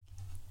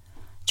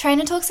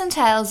Trainer Talks and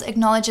Tales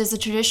acknowledges the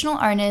traditional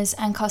owners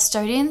and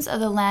custodians of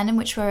the land in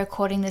which we're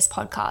recording this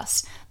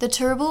podcast, the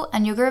Turrbal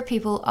and Yugara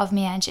people of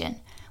Meanjin.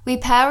 We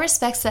pay our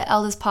respects to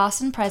elders past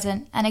and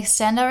present and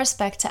extend our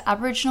respect to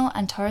Aboriginal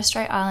and Torres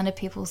Strait Islander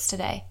peoples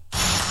today.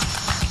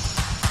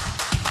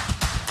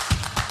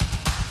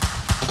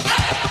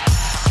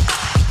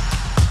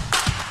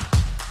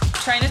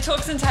 Trainer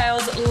Talks and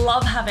Tales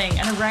love having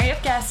an array of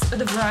guests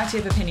with a variety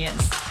of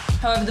opinions.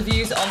 However, the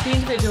views of the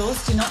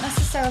individuals do not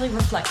necessarily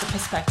reflect the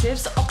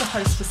perspectives of the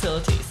host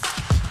facilities.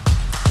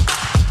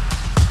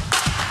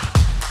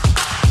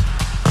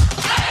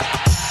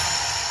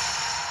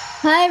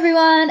 Hi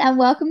everyone, and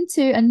welcome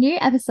to a new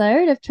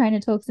episode of Trainer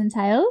Talks and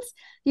Tales.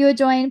 You are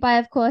joined by,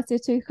 of course, your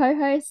two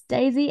co-hosts,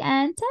 Daisy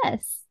and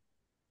Tess.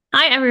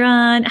 Hi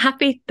everyone,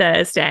 happy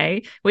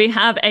Thursday. We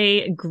have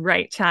a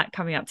great chat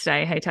coming up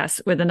today, hey Tess,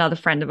 with another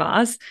friend of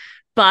ours.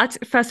 But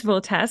first of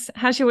all, Tess,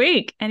 how's your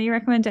week? Any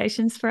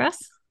recommendations for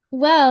us?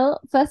 Well,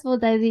 first of all,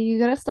 Daisy, you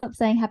got to stop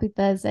saying happy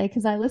Thursday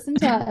because I listened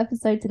to our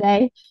episode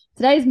today.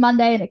 Today's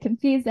Monday and it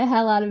confused the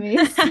hell out of me.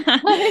 So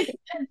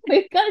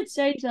we've got to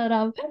change that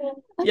up.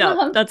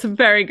 Yeah, that's a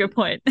very good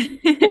point.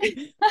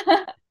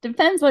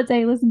 Depends what day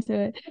you listen to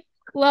it.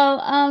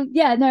 Well,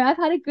 I've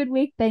had a good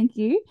week, thank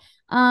you.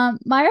 My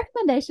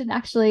recommendation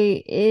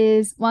actually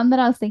is one that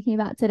I was thinking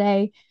about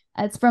today.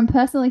 It's from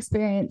personal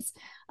experience.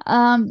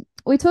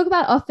 We talk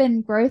about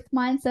often growth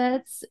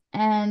mindsets,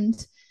 and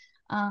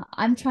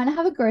I'm trying to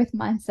have a growth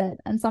mindset,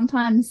 and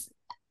sometimes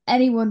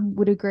anyone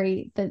would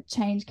agree that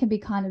change can be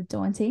kind of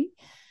daunting.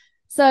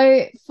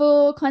 So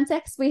for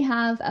context, we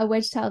have a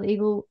wedge-tailed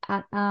eagle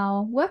at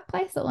our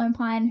workplace at Lone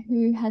Pine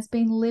who has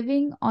been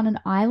living on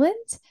an island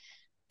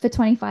for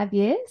 25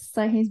 years.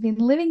 So he's been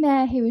living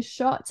there. He was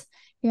shot.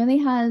 He only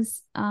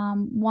has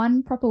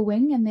one proper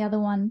wing, and the other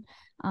one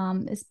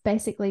is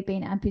basically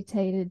been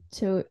amputated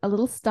to a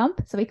little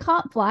stump, so he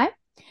can't fly.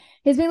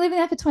 He's been living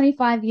there for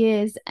 25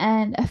 years,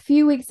 and a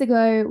few weeks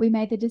ago, we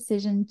made the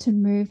decision to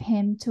move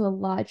him to a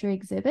larger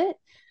exhibit.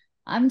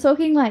 I'm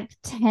talking like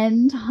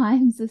 10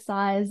 times the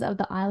size of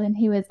the island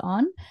he was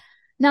on.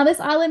 Now, this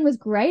island was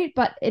great,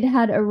 but it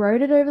had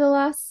eroded over the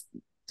last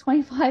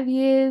 25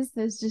 years.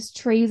 There's just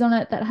trees on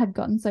it that had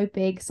gotten so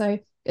big. So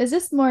it was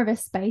just more of a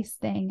space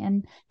thing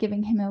and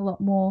giving him a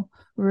lot more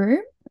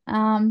room.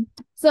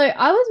 So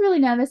I was really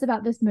nervous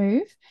about this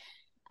move,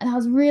 and I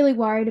was really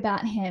worried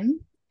about him.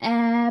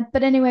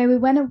 But anyway, we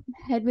went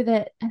ahead with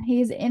it, and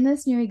he's in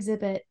this new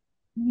exhibit.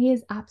 He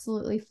has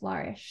absolutely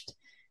flourished.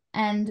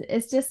 And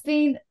it's just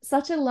been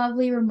such a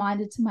lovely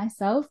reminder to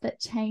myself that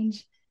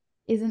change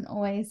isn't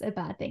always a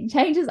bad thing.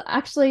 Change is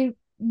actually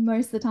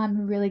most of the time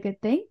a really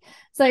good thing.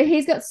 So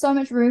he's got so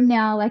much room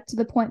now, like to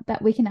the point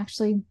that we can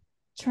actually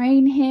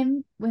train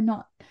him. We're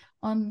not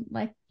on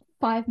like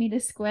 5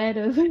 meters squared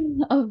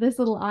of this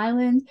little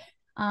island.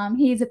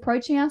 He's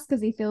approaching us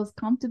because he feels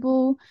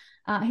comfortable.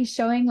 He's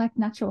showing like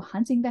natural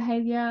hunting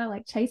behavior,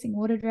 like chasing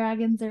water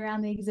dragons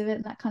around the exhibit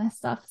and that kind of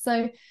stuff.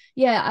 So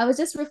yeah, I was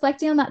just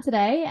reflecting on that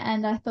today,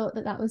 and I thought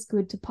that was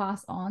good to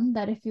pass on,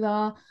 that if you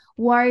are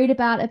worried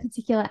about a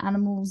particular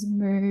animal's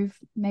move,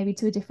 maybe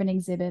to a different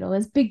exhibit, or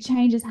there's big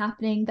changes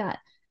happening, that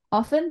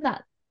often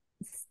that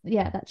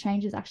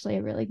change is actually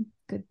a really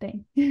good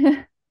thing.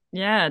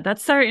 Yeah,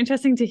 that's so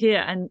interesting to hear,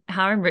 and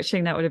how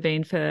enriching that would have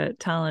been for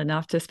Talon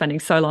after spending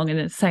so long in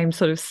the same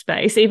sort of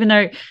space, even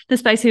though the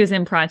space he was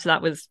in prior to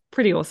that was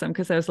pretty awesome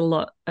because there was a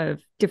lot of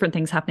different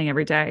things happening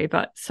every day.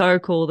 But so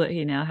cool that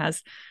he now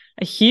has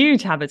a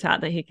huge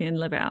habitat that he can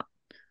live out.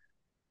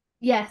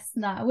 Yes,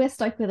 no, we're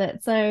stoked with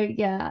it. So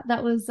yeah,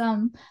 that was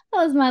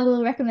my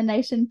little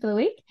recommendation for the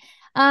week.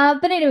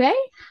 But anyway,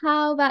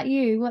 how about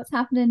you? What's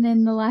happening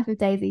in the life of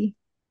Daisy?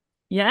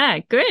 Yeah,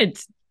 good.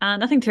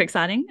 Nothing too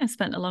exciting. I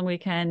spent a long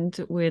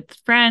weekend with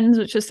friends,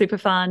 which was super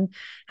fun.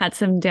 Had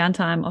some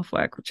downtime off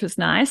work, which was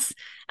nice.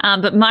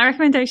 But my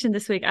recommendation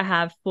this week I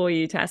have for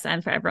you, Tess,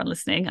 and for everyone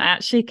listening, I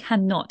actually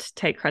cannot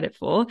take credit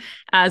for,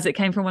 as it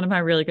came from one of my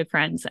really good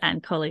friends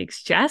and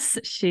colleagues, Jess.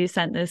 She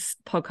sent this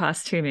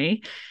podcast to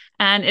me.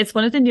 And it's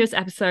one of the newest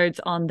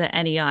episodes on the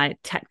NEI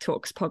Tech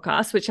Talks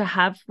podcast, which I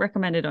have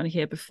recommended on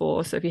here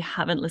before. So if you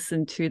haven't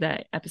listened to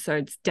the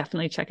episodes,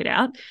 definitely check it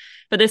out.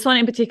 But this one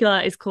in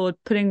particular is called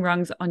Putting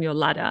Rungs on Your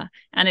Ladder.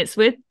 And it's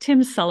with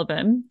Tim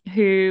Sullivan,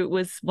 who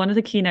was one of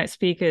the keynote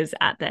speakers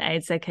at the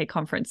AIDS AK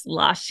conference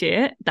last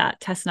year that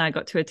Tess and I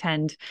got to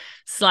attend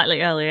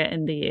slightly earlier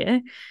in the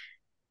year.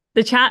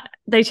 They chat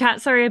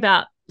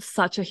about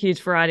such a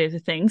huge variety of the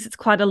things. It's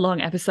quite a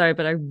long episode,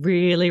 but I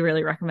really,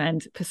 really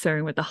recommend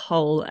pursuing with the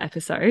whole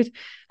episode.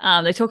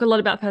 They talk a lot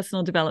about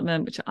personal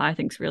development, which I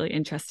think is really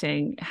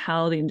interesting,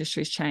 how the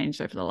industry's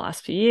changed over the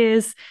last few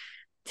years.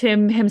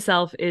 Tim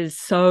himself is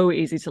so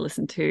easy to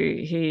listen to.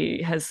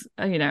 He has,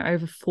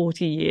 over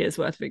 40 years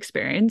worth of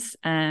experience,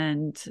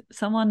 and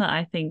someone that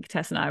I think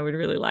Tess and I would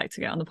really like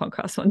to get on the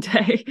podcast one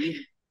day.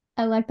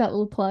 I like that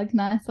little plug.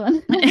 Nice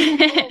one.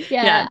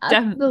 Yeah,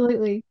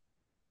 absolutely.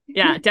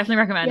 Yeah, definitely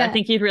recommend. Yeah. I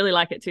think you'd really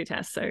like it too,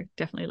 Tess. So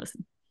definitely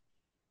listen.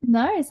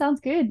 No, it sounds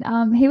good.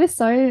 He was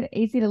so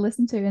easy to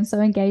listen to and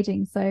so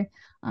engaging. So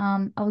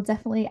I will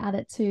definitely add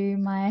it to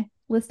my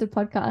list of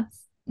podcasts.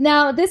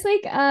 Now, this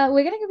week,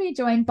 we're going to be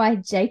joined by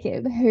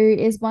Jacob, who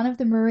is one of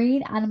the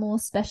marine animal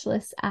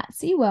specialists at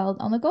SeaWorld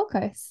on the Gold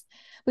Coast.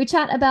 We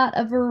chat about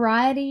a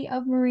variety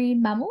of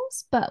marine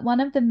mammals, but one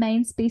of the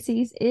main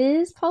species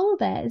is polar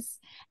bears.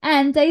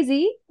 And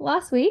Daisy,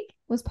 last week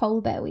was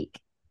Polar Bear Week.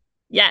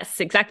 Yes,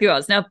 exactly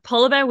was. Now,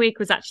 Polar Bear Week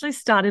was actually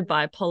started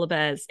by Polar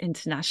Bears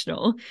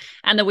International,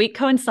 and the week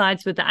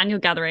coincides with the annual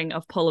gathering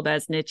of polar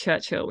bears near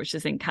Churchill, which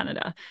is in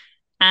Canada.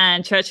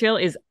 And Churchill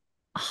is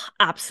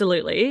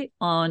absolutely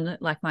on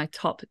like my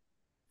top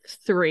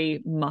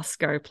 3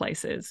 must-go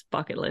places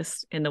bucket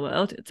list in the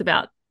world. It's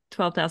about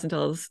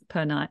 $12,000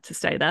 per night to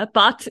stay there,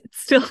 but it's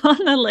still on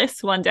the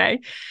list one day.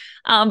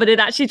 But it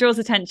actually draws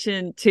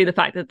attention to the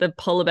fact that the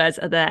polar bears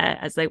are there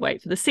as they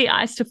wait for the sea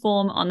ice to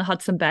form on the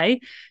Hudson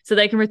Bay so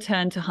they can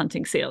return to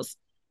hunting seals.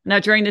 Now,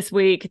 during this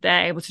week,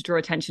 they're able to draw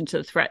attention to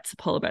the threats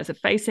polar bears are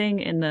facing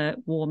in the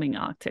warming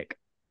Arctic.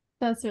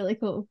 That's really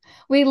cool.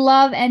 We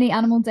love any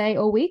animal day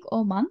or week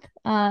or month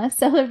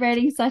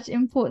celebrating such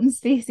important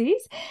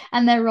species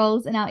and their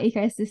roles in our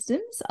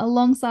ecosystems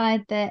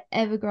alongside their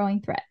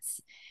ever-growing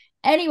threats.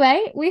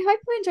 Anyway, we hope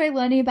you enjoy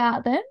learning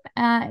about them.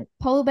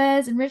 Polar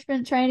bears,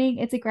 enrichment training,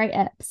 it's a great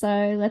ep.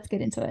 So let's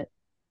get into it.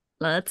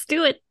 Let's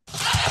do it.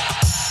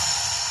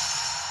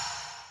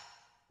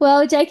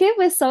 Well, Jacob,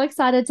 we're so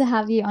excited to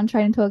have you on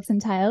Training Talks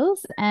and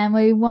Tales, and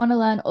we want to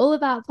learn all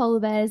about polar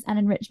bears and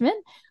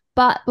enrichment.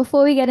 But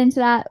before we get into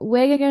that,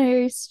 we're going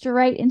to go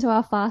straight into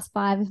our Fast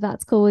Five, if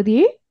that's cool with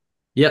you.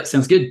 Yep,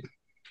 sounds good.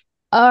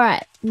 All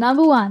right,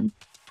 number 1,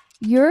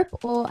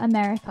 Europe or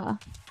America?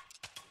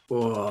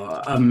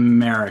 Oh,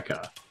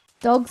 America.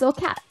 Dogs or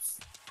cats?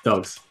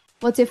 Dogs.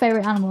 What's your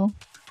favorite animal?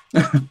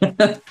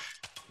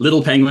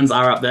 Little penguins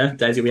are up there.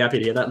 Daisy, we happy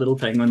to hear that? Little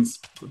penguins.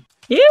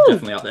 Ew.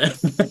 Definitely up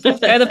there.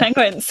 Go the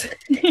penguins.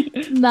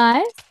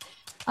 Nice.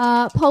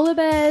 Polar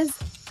bears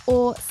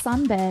or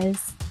sun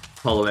bears?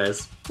 Polar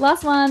bears.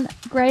 Last one,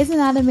 Grey's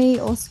Anatomy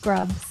or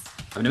Scrubs?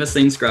 I've never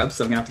seen Scrubs,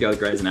 so I'm going to have to go with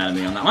Grey's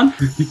Anatomy on that one.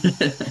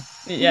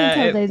 Yeah, you can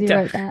tell Daisy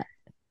wrote that.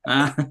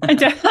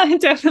 I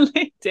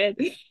definitely did.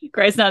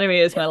 Grey's Anatomy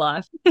is my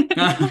life.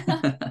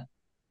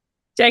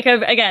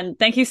 Jacob, again,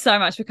 thank you so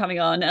much for coming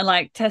on. And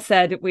like Tess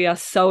said, we are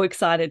so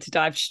excited to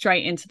dive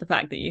straight into the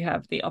fact that you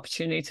have the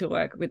opportunity to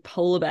work with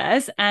polar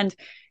bears. And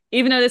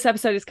even though this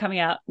episode is coming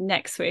out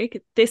next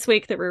week, this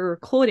week that we're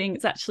recording,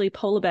 it's actually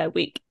Polar Bear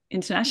Week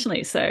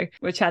internationally. So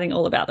we're chatting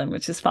all about them,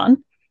 which is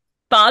fun.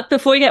 But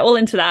before we get all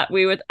into that,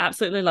 we would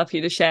absolutely love for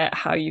you to share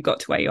how you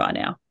got to where you are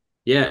now.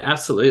 Yeah,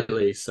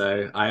 absolutely.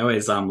 So I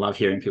always love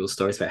hearing people's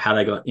stories about how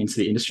they got into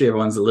the industry.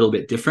 Everyone's a little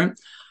bit different.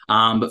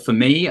 But for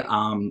me,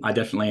 I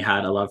definitely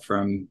had a love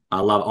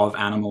of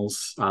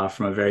animals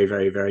from a very,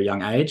 very, very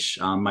young age.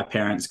 My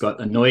parents got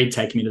annoyed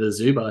taking me to the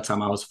zoo by the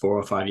time I was 4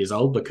 or 5 years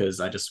old because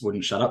I just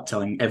wouldn't shut up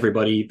telling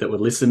everybody that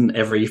would listen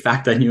every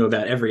fact I knew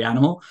about every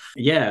animal.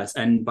 Yes,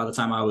 and by the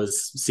time I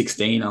was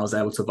 16, I was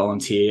able to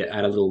volunteer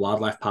at a little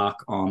wildlife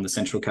park on the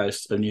central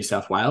coast of New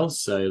South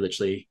Wales. So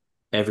literally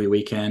every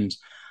weekend.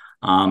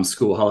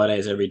 School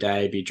holidays every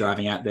day, be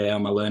driving out there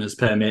on my learner's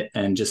permit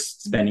and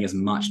just spending as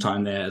much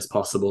time there as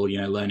possible,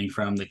 learning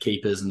from the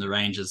keepers and the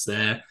rangers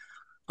there.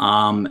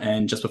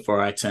 And just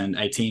before I turned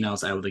 18, I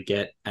was able to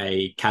get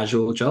a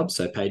casual job,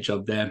 so paid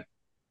job there,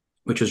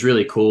 which was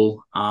really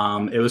cool.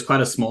 It was quite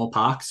a small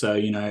park, so,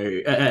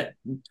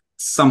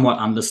 somewhat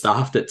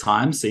understaffed at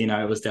times. So,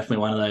 it was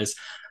definitely one of those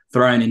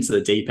thrown into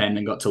the deep end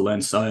and got to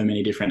learn so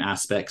many different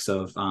aspects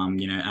of,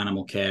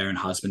 animal care and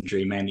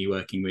husbandry, mainly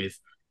working with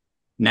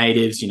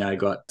natives.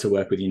 Got to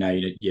work with,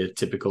 your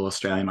typical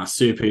Australian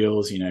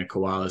marsupials,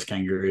 koalas,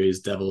 kangaroos,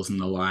 devils and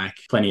the like,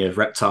 plenty of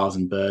reptiles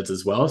and birds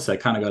as well. So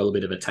kind of got a little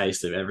bit of a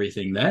taste of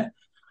everything there.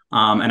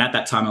 And at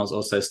that time, I was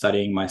also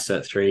studying my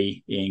Cert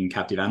 3 in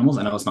captive animals,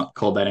 and I was not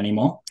called that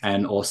anymore.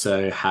 And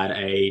also had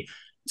a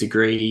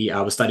degree,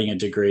 I was studying a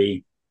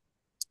degree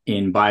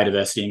in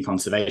biodiversity and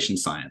conservation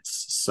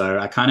science. So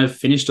I kind of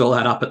finished all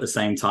that up at the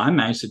same time,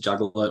 managed to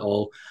juggle it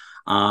all,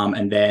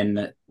 and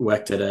then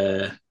worked at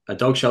a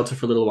dog shelter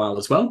for a little while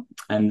as well.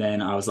 And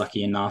then I was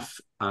lucky enough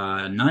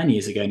 9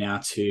 years ago now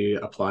to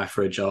apply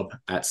for a job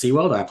at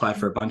SeaWorld. I applied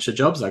for a bunch of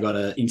jobs. I got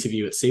an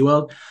interview at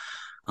SeaWorld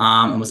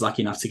and was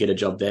lucky enough to get a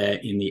job there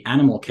in the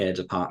animal care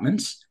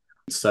department.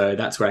 So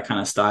that's where I kind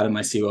of started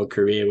my SeaWorld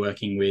career,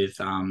 working with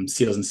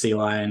seals and sea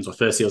lions, or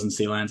fur seals and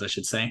sea lions, I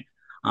should say.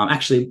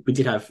 Actually, we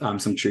did have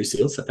some true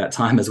seals at that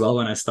time as well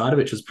when I started,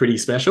 which was pretty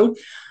special.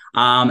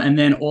 And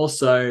then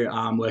also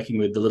working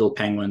with the little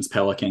penguins,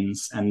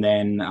 pelicans. And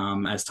then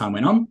as time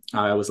went on,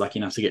 I was lucky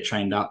enough to get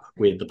trained up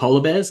with the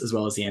polar bears as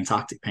well as the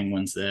Antarctic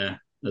penguins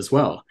there as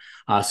well.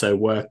 So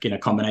work in a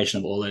combination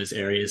of all those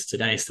areas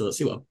today still at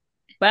SeaWorld.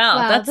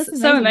 Wow, that's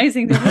so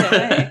amazing to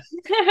hear.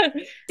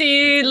 Do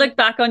you look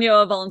back on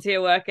your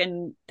volunteer work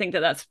and think that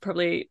that's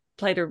probably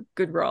played a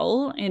good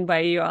role in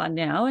where you are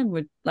now and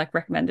would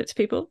recommend it to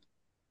people?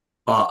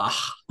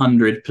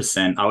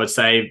 100%. I would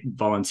say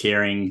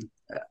volunteering,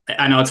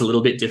 I know it's a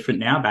little bit different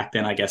now. Back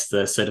then, I guess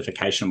the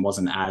certification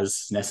wasn't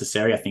as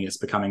necessary. I think it's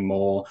becoming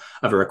more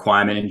of a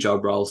requirement in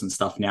job roles and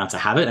stuff now to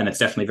have it. And it's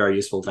definitely very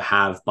useful to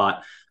have.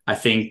 But I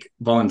think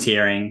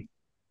volunteering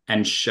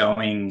and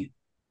showing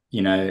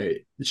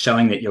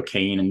that you're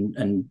keen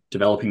and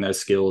developing those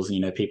skills,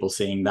 people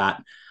seeing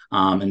that.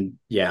 And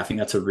yeah, I think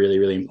that's a really,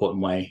 really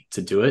important way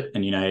to do it.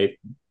 And,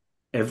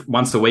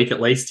 once a week at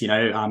least,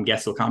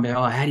 guests will come and be,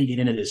 oh, how do you get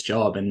into this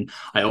job? And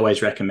I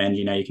always recommend,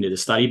 you can do the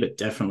study, but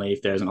definitely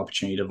if there's an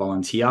opportunity to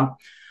volunteer,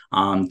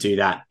 do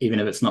that, even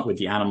if it's not with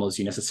the animals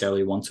you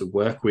necessarily want to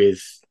work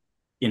with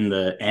in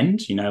the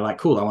end, like,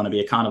 cool, I want to be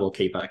a carnival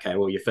keeper. Okay,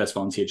 well, your first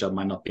volunteer job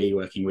might not be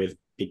working with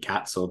big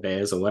cats or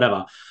bears or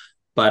whatever,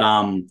 but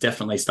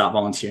definitely start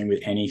volunteering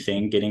with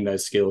anything, getting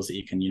those skills that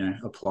you can,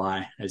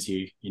 apply as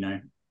you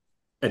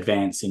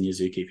advance in your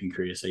zookeeping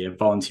career. So yeah,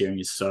 volunteering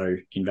is so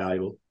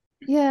invaluable.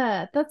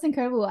 Yeah, that's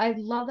incredible. I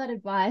love that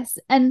advice.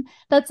 And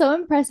that's so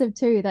impressive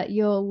too that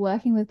you're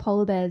working with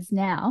polar bears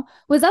now.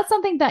 Was that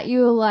something that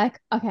you were like,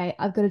 okay,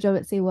 I've got a job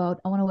at SeaWorld,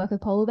 I want to work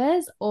with polar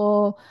bears?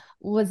 Or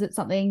was it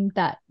something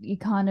that you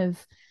kind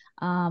of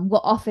were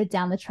offered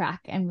down the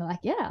track and were like,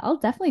 yeah, I'll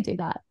definitely do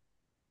that?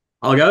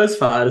 I'll go as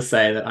far to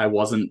say that I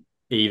wasn't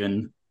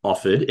even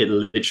offered. It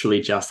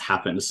literally just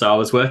happened. So I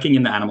was working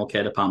in the animal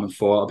care department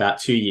for about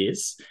 2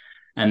 years.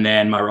 And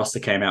then my roster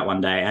came out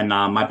one day, and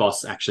my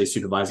boss actually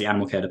supervised the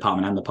animal care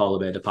department and the polar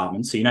bear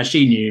department. So,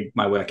 she knew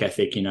my work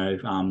ethic,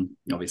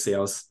 obviously I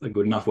was a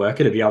good enough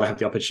worker to be able to have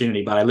the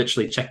opportunity, but I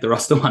literally checked the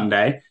roster one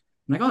day. I'm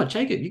like, oh,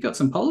 Jacob, you got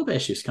some polar bear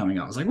shifts coming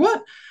up. I was like,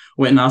 what?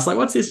 Went and I was like,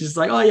 what's this? She's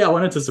like, oh yeah, I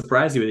wanted to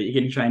surprise you with it. You're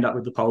getting trained up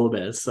with the polar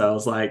bears. So I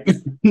was like,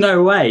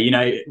 no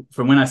way.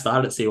 From when I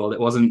started at SeaWorld,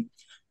 it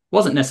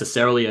wasn't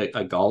necessarily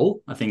a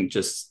goal. I think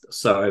just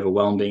so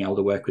overwhelmed being able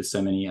to work with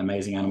so many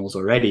amazing animals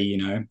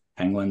already,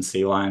 penguins,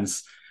 sea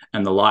lions,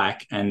 and the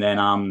like. And then,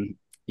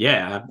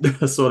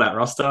 I saw that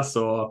roster,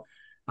 saw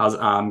I was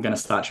going to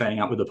start training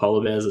up with the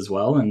polar bears as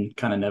well, and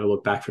kind of never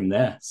looked back from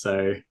there.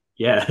 So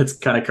yeah, it's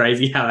kind of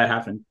crazy how that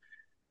happened.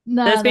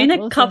 No, There's been a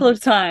awesome. couple of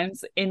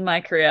times in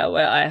my career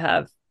where I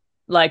have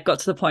got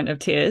to the point of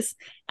tears.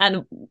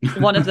 And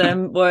one of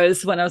them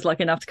was when I was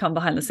lucky enough to come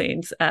behind the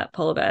scenes at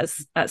polar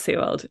bears at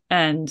SeaWorld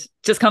and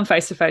just come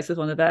face to face with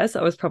one of theirs.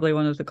 That was probably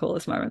one of the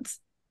coolest moments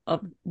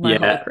of my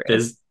whole career.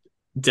 There's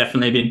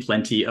definitely been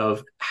plenty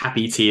of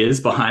happy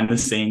tears behind the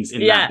scenes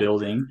in that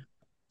building.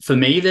 For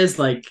me, there's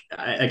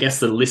I guess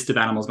the list of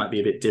animals might be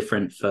a bit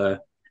different for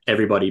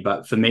everybody,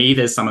 but for me,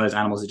 there's some of those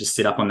animals that just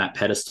sit up on that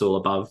pedestal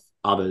above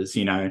others,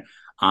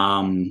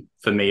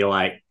 for me,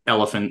 like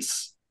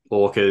elephants,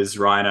 orcas,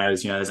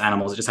 rhinos, those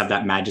animals that just have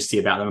that majesty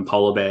about them, and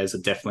polar bears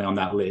are definitely on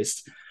that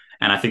list.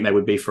 And I think they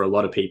would be for a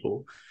lot of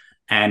people.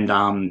 And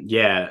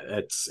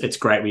it's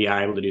great we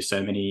are able to do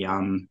so many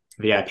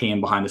VIP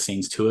and behind the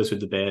scenes tours with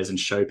the bears and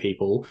show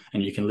people,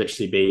 and you can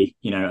literally be,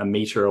 a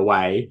meter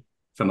away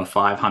from a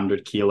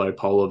 500 kilo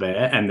polar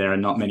bear, and there are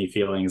not many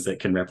feelings that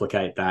can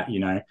replicate that.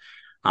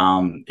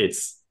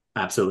 It's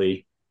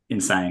absolutely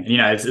insane.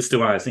 And, it's still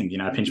one of those things,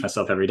 I pinch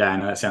myself every day. I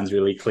know that sounds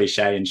really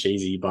cliche and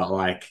cheesy,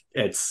 but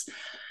it's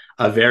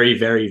a very,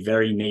 very,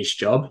 very niche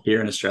job here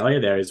in Australia.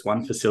 There is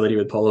one facility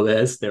with polar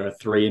bears. There are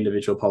 3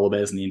 individual polar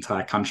bears in the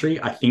entire country,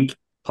 I think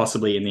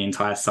possibly in the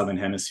entire Southern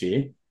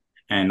Hemisphere.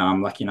 And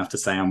I'm lucky enough to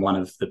say I'm one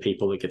of the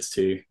people that gets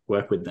to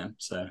work with them.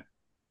 So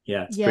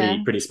yeah,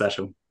 it's pretty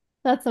special.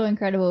 That's so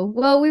incredible.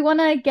 Well, we want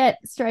to get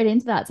straight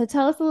into that. So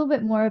tell us a little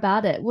bit more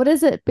about it. What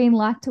has it been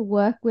like to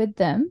work with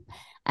them?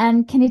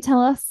 And can you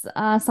tell us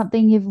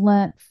something you've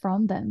learnt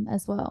from them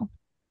as well?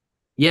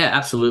 Yeah,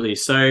 absolutely.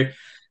 So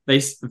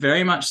they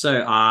very much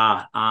so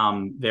are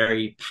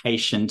very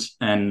patient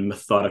and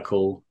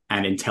methodical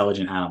and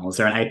intelligent animals.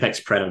 They're an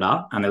apex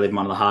predator, and they live in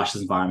one of the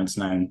harshest environments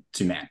known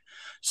to man.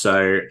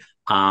 So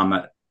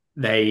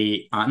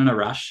they aren't in a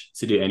rush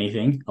to do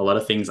anything. A lot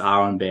of things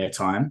are on bear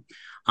time.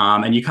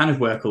 And you kind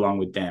of work along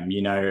with them,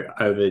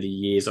 over the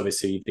years.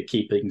 Obviously, the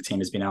keeping team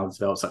has been able to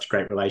develop such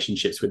great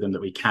relationships with them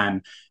that we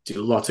can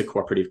do lots of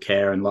cooperative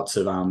care, and lots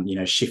of,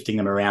 shifting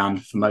them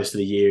around for most of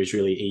the year is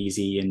really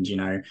easy. And,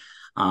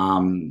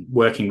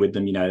 working with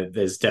them,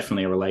 there's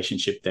definitely a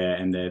relationship there,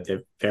 and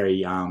they're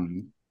very,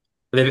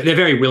 they're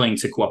very willing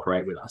to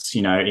cooperate with us,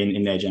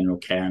 in their general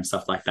care and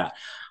stuff like that.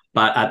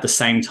 But at the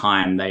same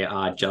time, they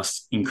are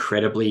just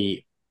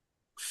incredibly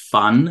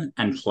fun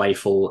and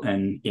playful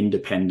and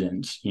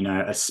independent,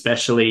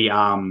 especially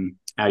our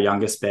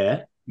youngest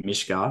bear,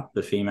 Mishka,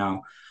 the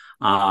female.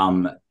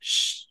 Even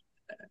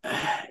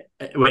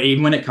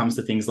when it comes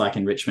to things like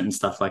enrichment and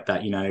stuff like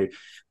that,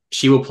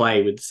 she will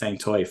play with the same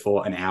toy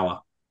for an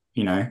hour,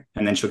 and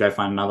then she'll go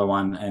find another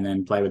one and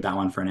then play with that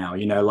one for an hour,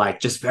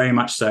 just very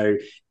much so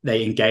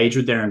they engage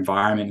with their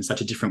environment in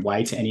such a different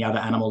way to any other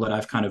animal that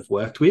I've kind of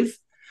worked with,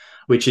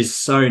 which is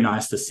so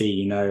nice to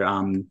see,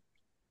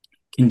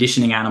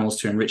 conditioning animals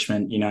to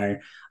enrichment,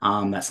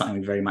 that's something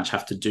we very much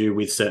have to do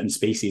with certain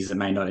species that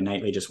may not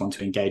innately just want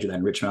to engage with that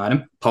enrichment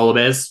item. Polar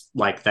bears,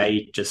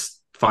 they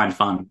just find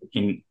fun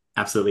in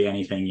absolutely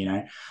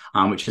anything,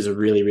 which is a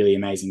really, really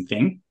amazing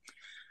thing.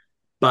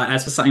 But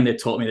as for something they've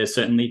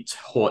certainly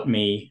taught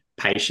me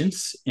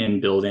patience in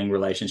building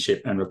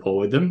relationship and rapport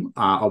with them.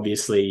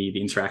 Obviously,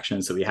 the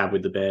interactions that we have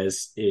with the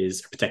bears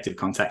is a protective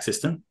contact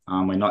system.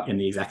 We're not in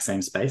the exact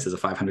same space as a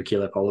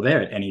 500-kilo polar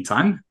bear at any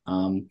time.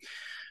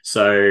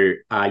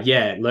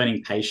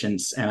 Learning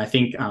patience. And I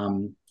think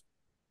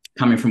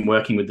coming from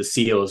working with the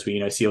seals,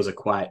 where, seals are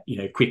quite,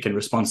 quick and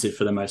responsive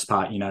for the most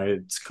part,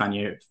 it's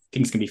kind of,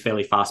 things can be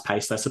fairly fast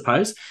paced, I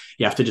suppose.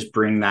 You have to just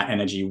bring that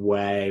energy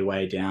way,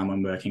 way down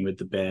when working with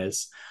the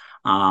bears,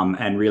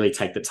 and really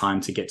take the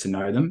time to get to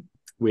know them.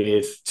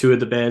 With two of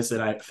the bears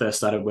that I first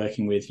started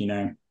working with,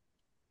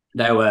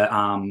 they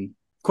were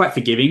quite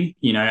forgiving,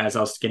 as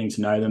I was getting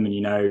to know them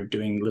and,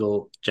 doing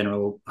little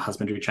general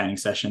husbandry training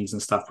sessions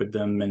and stuff with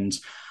them, and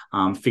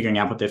figuring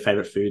out what their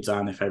favorite foods are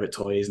and their favorite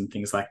toys and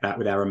things like that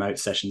with our remote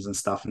sessions and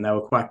stuff. And they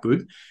were quite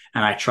good.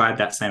 And I tried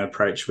that same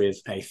approach with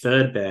a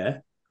third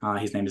bear.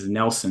 His name is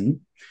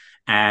Nelson,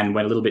 and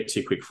went a little bit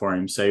too quick for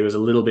him. So he was a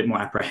little bit more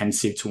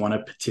apprehensive to want to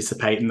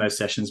participate in those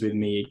sessions with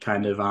me. He'd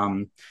kind of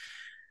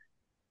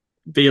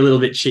be a little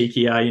bit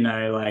cheekier,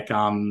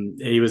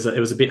 it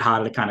was a bit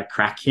harder to kind of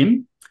crack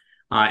him.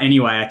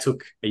 Anyway, I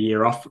took a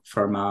year off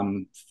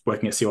from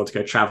working at SeaWorld to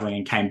go traveling,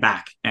 and came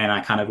back, and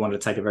I kind of wanted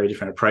to take a very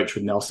different approach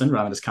with Nelson,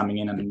 rather than just coming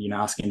in and,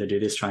 asking him to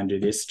do this, try and do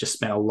this. Just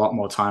spent a lot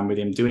more time with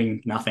him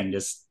doing nothing,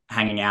 just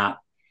hanging out,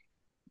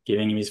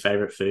 giving him his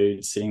favorite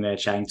food, sitting there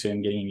chatting to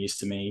him, getting him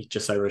used to me,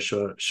 just over a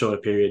shorter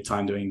period of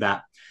time doing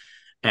that.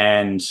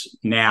 And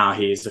now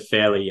he's a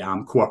fairly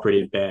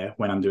cooperative bear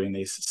when I'm doing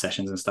these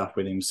sessions and stuff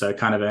with him. So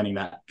kind of earning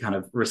that kind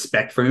of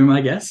respect from him,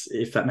 I guess,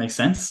 if that makes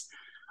sense.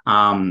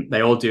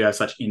 They all do have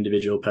such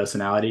individual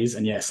personalities,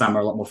 and some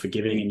are a lot more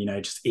forgiving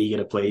and, just eager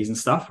to please and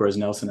stuff. Whereas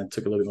Nelson, it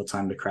took a little bit more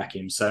time to crack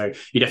him. So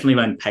you definitely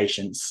learn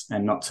patience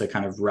and not to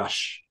kind of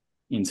rush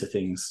into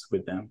things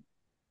with them.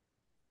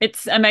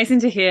 It's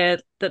amazing to hear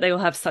that they all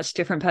have such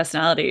different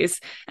personalities.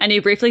 And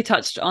you briefly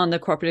touched on the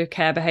cooperative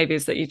care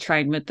behaviors that you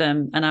train with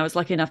them. And I was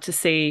lucky enough to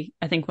see,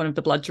 I think, one of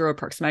the blood draw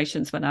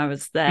approximations when I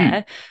was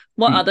there.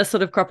 What other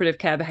sort of cooperative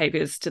care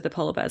behaviors do the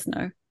polar bears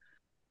know?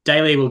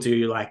 Daily, we'll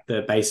do like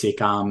the basic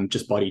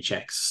just body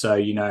checks. So,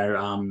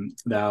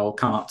 they'll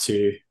come up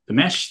to the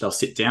mesh, they'll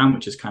sit down,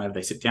 which is kind of,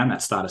 they sit down,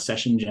 that start a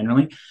session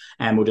generally,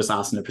 and we'll just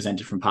ask them to present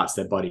different parts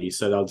of their body.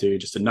 So they'll do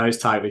just a nose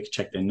type. We can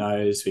check their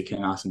nose. We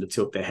can ask them to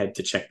tilt their head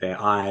to check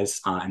their eyes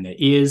and their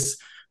ears.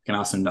 We can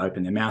ask them to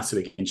open their mouth so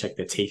we can check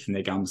their teeth and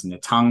their gums and their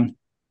tongue.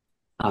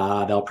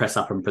 They'll press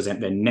up and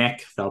present their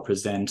neck. They'll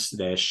present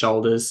their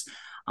shoulders.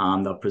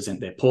 They'll present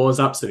their paws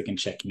up so we can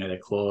check, their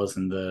claws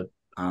and the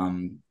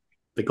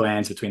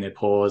glands between their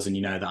paws and,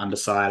 the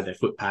underside of their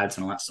foot pads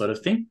and all that sort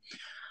of thing.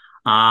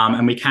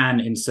 And we can,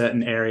 in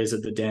certain areas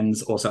of the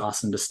dens, also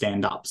ask them to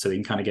stand up so we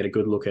can kind of get a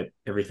good look at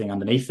everything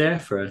underneath there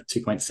for a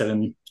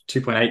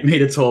 2.8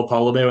 meter tall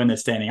polar bear when they're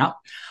standing up.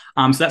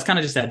 So that's kind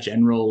of just our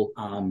general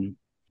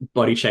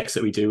body checks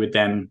that we do with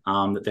them,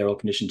 that they're all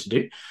conditioned to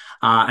do.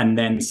 And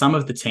then some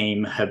of the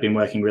team have been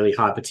working really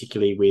hard,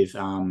 particularly with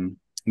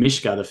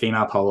Mishka, the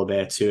female polar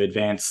bear, to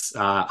advance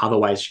other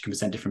ways she can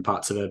present different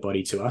parts of her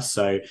body to us.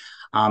 So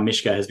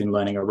Mishka has been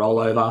learning a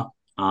rollover,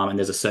 and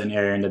there's a certain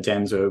area in the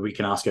dens where we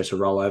can ask her to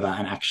roll over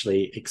and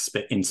actually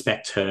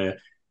inspect her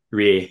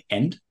rear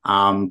end.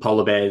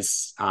 Polar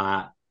bears,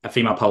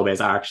 female polar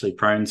bears are actually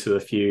prone to a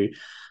few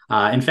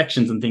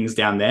infections and things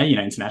down there.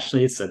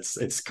 Internationally,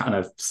 it's kind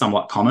of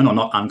somewhat common, or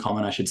not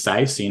uncommon, I should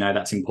say. So,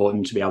 that's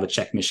important to be able to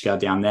check Mishka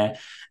down there.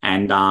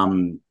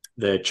 And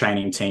the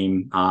training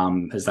team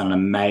has done an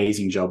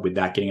amazing job with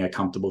that, getting her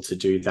comfortable to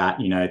do that,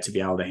 to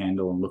be able to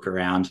handle and look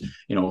around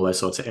in all those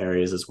sorts of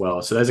areas as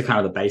well. So those are kind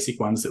of the basic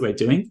ones that we're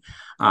doing.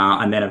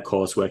 And then, of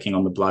course, working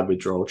on the blood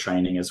withdrawal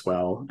training as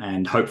well.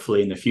 And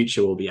hopefully in the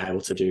future, we'll be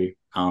able to do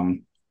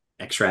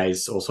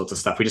x-rays, all sorts of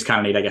stuff. We just kind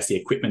of need, I guess, the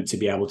equipment to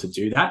be able to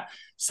do that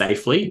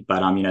safely.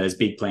 But, there's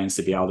big plans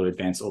to be able to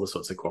advance all the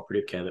sorts of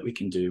cooperative care that we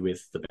can do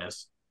with the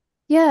bears.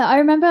 Yeah, I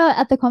remember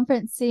at the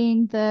conference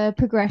seeing the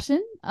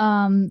progression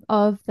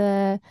of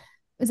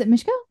was it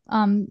Mishka?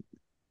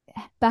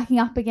 Backing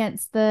up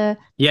against the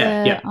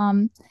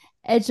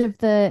edge of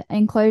the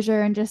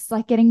enclosure and just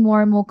like getting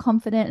more and more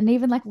confident, and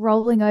even like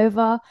rolling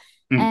over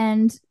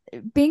and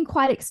being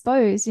quite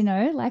exposed,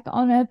 like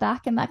on her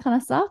back and that kind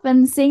of stuff.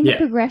 And seeing the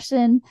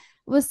progression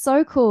was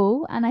so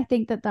cool. And I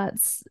think that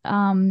that's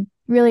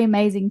really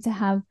amazing to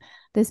have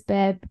this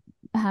bear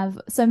have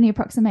so many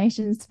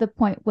approximations to the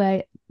point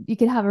where you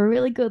could have a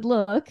really good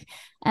look.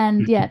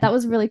 And that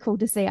was really cool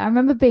to see. I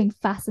remember being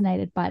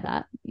fascinated by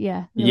that.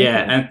 Really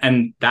cool.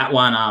 And that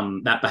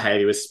one, that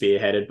behavior was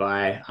spearheaded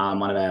by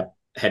one of our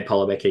head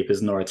polar bear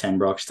keepers, Nora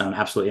Tenbrock. She's done an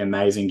absolutely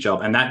amazing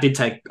job, and that did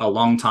take a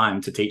long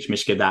time to teach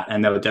Mishka that.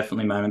 And there were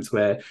definitely moments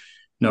where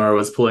Nora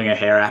was pulling her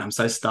hair out. I'm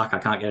so stuck, I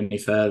can't get any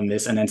further than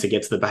this. And then to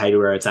get to the behavior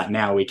where it's at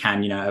now, we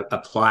can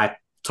apply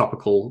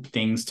topical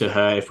things to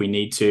her if we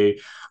need to.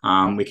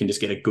 We can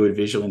just get a good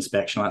visual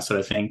inspection, that sort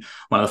of thing.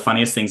 One of the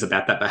funniest things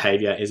about that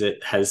behavior is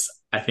it has,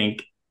 I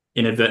think,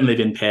 inadvertently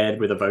been paired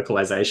with a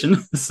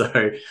vocalization.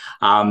 So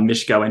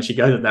Mishka, when she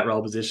goes at that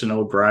role position,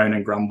 will groan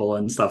and grumble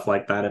and stuff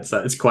like that.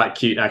 It's quite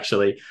cute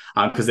actually,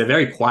 because they're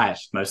very quiet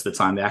most of the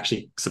time. They're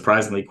actually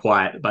surprisingly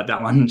quiet, but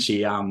that one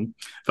she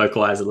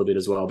vocalized a little bit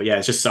as well. But yeah,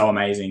 it's just so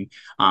amazing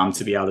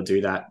to be able to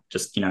do that,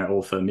 just, you know,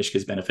 all for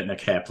Mishka's benefit and her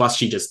care. Plus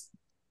she just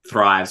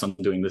thrives on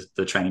doing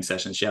the training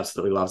sessions. She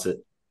absolutely loves it.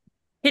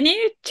 Can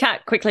you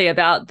chat quickly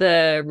about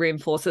the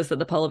reinforcers that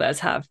the polar bears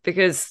have?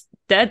 Because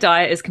their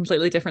diet is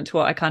completely different to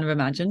what I kind of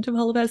imagined a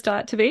polar bear's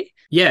diet to be.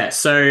 Yeah,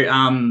 so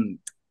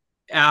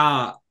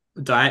our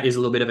diet is a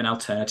little bit of an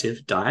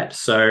alternative diet.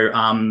 So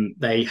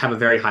they have a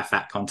very high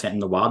fat content in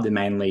the wild. They're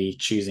mainly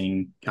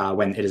choosing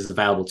when it is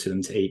available to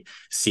them to eat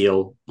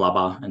seal,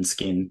 blubber, and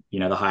skin, you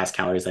know, the highest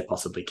calories they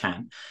possibly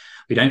can.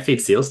 We don't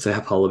feed seals to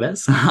our polar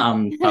bears,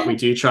 but we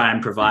do try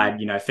and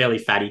provide, you know, fairly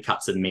fatty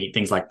cuts of meat,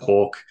 things like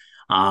pork,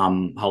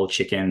 whole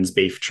chickens,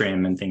 beef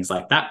trim, and things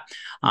like that,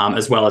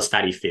 as well as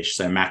fatty fish,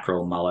 so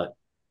mackerel, mullet,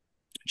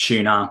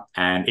 tuna,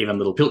 and even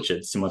little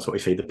pilchards, similar to what we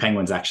feed the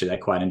penguins. Actually, they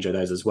quite enjoy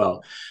those as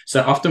well.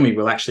 So often we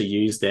will actually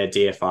use their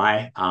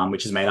DFI,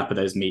 which is made up of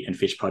those meat and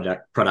fish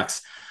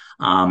products,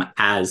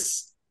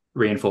 as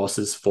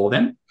reinforcers for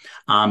them.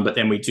 But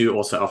then we do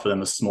also offer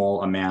them a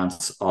small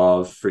amount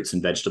of fruits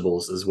and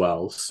vegetables as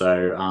well.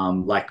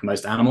 So like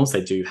most animals,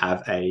 they do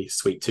have a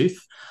sweet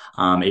tooth,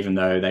 even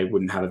though they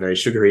wouldn't have a very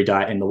sugary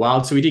diet in the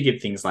wild. So we do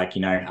give things like,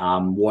 you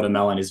know,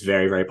 watermelon is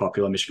very, very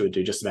popular. Mishka would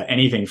do just about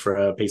anything for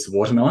a piece of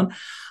watermelon.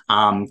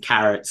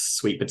 Carrots,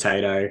 sweet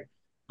potato,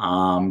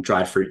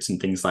 dried fruits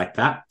and things like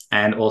that.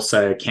 And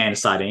also canned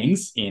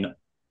sardines in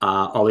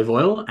olive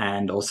oil,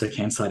 and also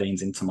canned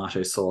sardines in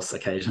tomato sauce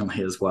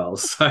occasionally as well.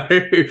 So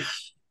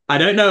I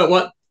don't know at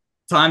what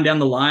time down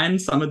the line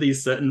some of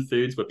these certain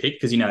foods were picked,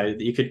 because, you know,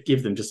 you could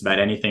give them just about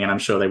anything and I'm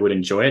sure they would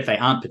enjoy it. They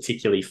aren't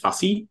particularly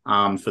fussy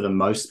for the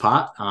most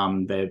part.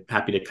 They're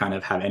happy to kind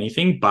of have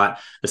anything, but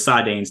the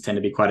sardines tend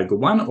to be quite a good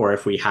one. Or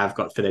if we have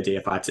got for their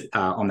DFI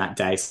on that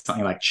day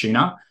something like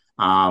tuna,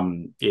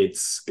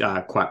 it's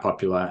quite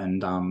popular.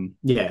 And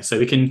yeah, so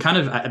we can kind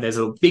of there's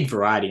a big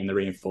variety in the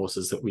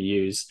reinforcers that we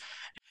use.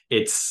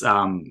 It's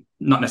not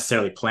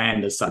necessarily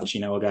planned as such.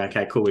 You know, we'll go,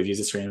 okay, cool, we've used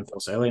this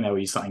reinforcer earlier, now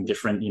we use something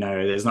different. You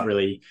know, there's not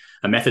really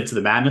a method to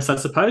the madness, I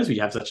suppose. We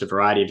have such a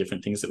variety of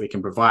different things that we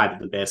can provide that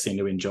the bears seem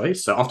to enjoy.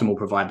 So often we'll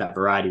provide that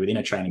variety within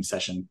a training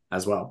session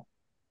as well.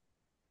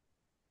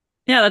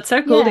 Yeah, that's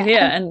so cool to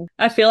hear. And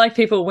I feel like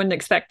people wouldn't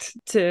expect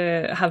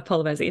to have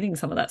polar bears eating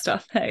some of that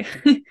stuff. Hey.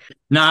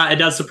 Nah, it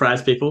does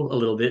surprise people a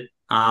little bit.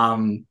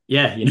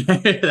 Yeah, you know,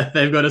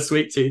 they've got a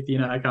sweet tooth, you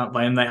know, I can't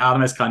blame them. They are the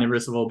most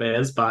carnivorous of all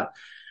bears, but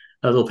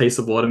a little piece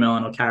of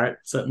watermelon or carrot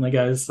certainly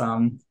goes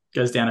down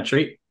a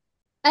treat.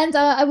 And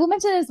I will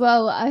mention as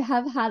well, I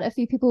have had a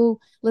few people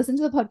listen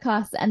to the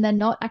podcast and they're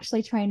not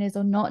actually trainers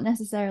or not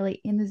necessarily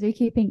in the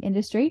zookeeping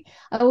industry.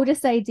 I will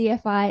just say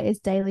DFI is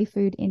daily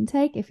food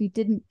intake. If you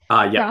didn't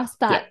grasp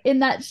that in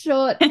that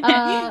short,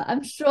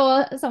 I'm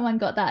sure someone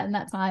got that in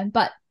that time.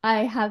 But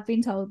I have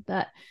been told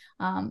that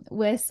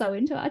we're so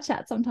into our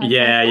chat sometimes.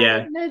 Yeah, like, yeah.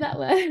 I know that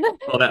word.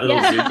 All that little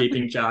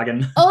zookeeping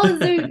jargon.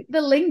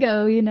 The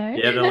lingo, you know.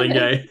 Yeah, the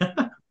lingo.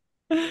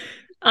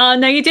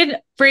 Now, you did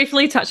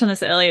briefly touch on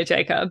this earlier,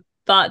 Jacob,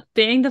 but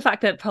being the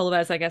fact that polar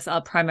bears, I guess,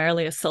 are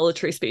primarily a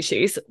solitary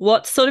species,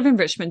 what sort of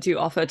enrichment do you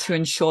offer to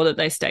ensure that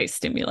they stay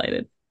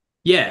stimulated?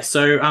 Yeah,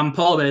 so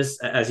polar bears,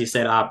 as you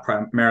said, are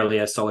primarily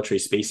a solitary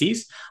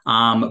species.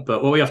 But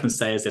what we often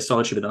say is they're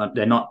solitary, but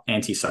they're not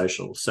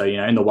antisocial. So, you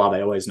know, in the wild,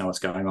 they always know what's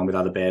going on with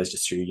other bears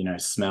just through, you know,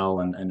 smell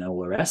and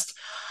all the rest.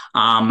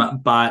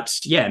 But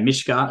yeah,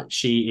 Mishka,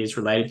 she is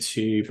related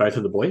to both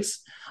of the boys.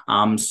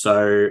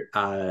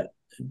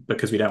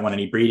 Because we don't want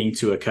any breeding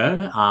to occur,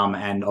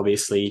 and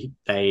obviously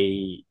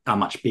they are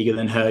much bigger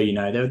than her, you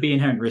know, there would be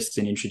inherent risks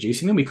in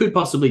introducing them. We could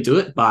possibly do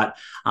it, but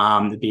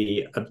there'd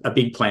be a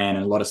big plan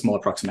and a lot of small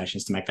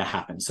approximations to make that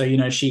happen. So, you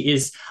know, she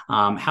is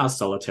housed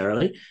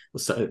solitarily.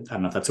 So I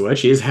don't know if that's a word.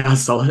 She is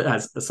housed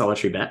as a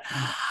solitary bet.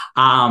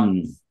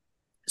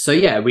 So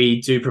yeah,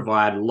 we do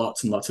provide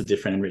lots and lots of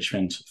different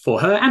enrichment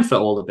for her and for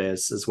all the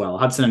bears as well.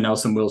 Hudson and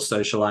Nelson will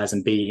socialize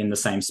and be in the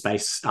same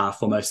space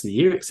for most of the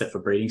year, except for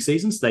breeding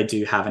seasons. They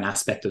do have an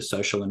aspect of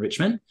social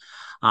enrichment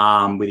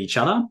with each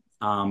other,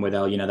 where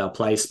they'll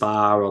play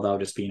spar, or they'll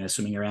just be, you know,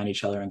 swimming around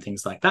each other and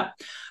things like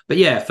that. But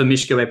yeah, for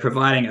Mishka, we're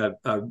providing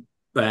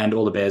and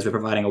all the bears, we're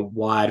providing a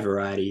wide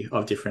variety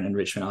of different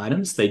enrichment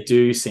items. They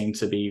do seem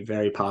to be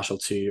very partial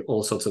to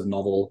all sorts of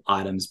novel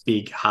items,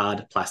 big,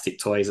 hard plastic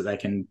toys that they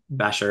can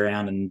bash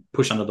around and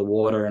push under the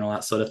water and all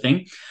that sort of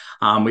thing.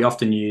 We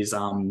often use a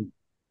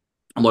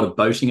lot of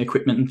boating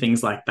equipment and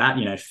things like that,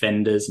 you know,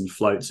 fenders and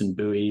floats and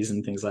buoys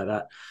and things like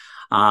that,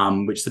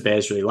 which the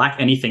bears really like.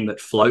 Anything that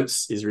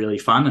floats is really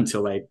fun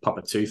until they pop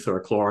a tooth or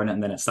a claw in it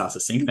and then it starts to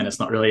sink. Then it's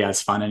not really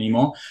as fun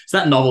anymore. So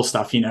that novel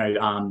stuff, you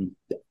know,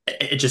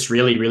 it just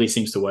really, really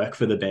seems to work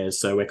for the bears.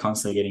 So we're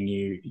constantly getting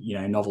new,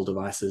 novel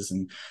devices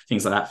and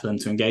things like that for them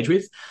to engage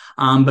with.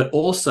 But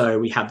also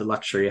we have the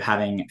luxury of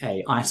having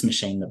a ice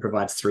machine that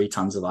provides 3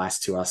 tons of ice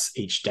to us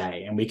each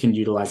day. And we can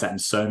utilize that in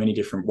so many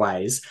different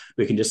ways.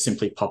 We can just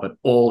simply pop it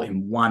all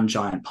in one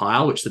giant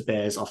pile, which the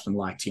bears often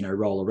like to,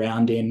 roll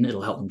around in.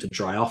 It'll help them to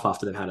dry off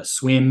after they've had a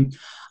swim.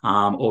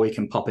 Or we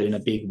can pop it in a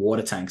big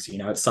water tank. So,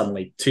 it's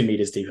suddenly 2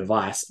 meters deep of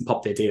ice, and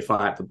pop their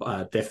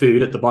DFI, their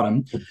food at the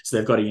bottom. So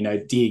they've got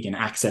to, dig and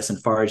access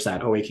and forage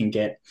that. Or we can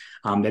get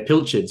their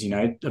pilchards,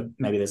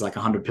 maybe there's like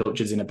 100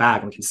 pilchards in a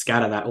bag, and we can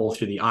scatter that all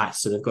through the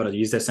ice. So they've got to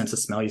use their sense of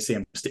smell. You see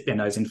them stick their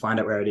nose in, find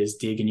out where it is,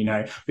 dig,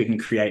 and, we can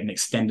create an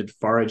extended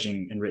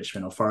foraging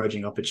enrichment or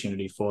foraging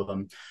opportunity for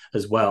them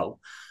as well.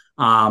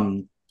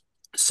 That's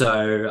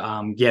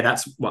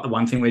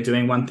one thing we're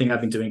doing. One thing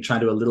I've been trying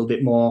to do a little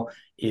bit more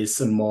is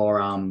some more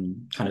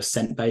kind of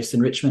scent-based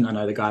enrichment. I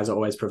know the guys are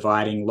always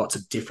providing lots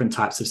of different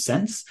types of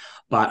scents,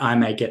 but I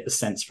may get the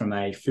scents from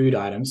a food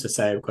item. So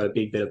say I've got a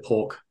big bit of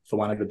pork for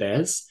one of the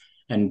bears,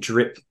 and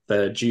drip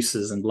the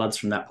juices and bloods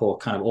from that pork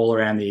kind of all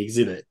around the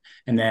exhibit,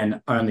 and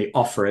then only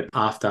offer it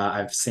after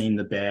I've seen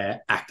the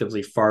bear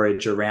actively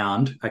forage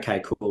around.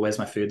 Okay, cool. Where's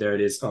my food? There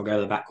it is. I'll go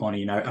to the back corner,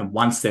 and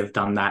once they've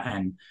done that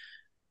and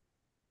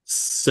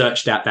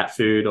searched out that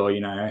food, or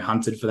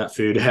hunted for that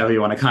food, however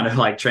you want to kind of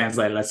like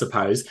translate it, I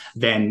suppose,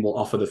 then we'll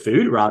offer the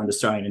food rather than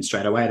just throwing it in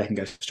straight away. They can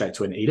go straight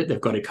to it and eat it. They've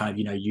got to kind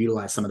of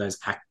utilize some of those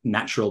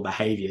natural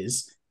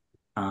behaviors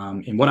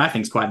in what I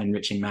think is quite an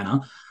enriching manner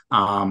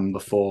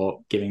before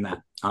giving that.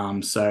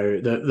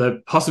 So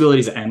the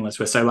possibilities are endless.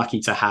 We're so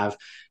lucky to have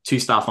 2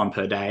 staff on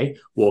per day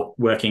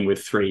working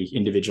with 3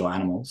 individual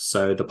animals.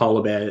 So the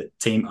polar bear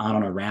team aren't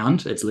on a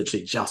round. It's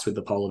literally just with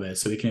the polar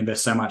bears. So we can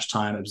invest so much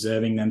time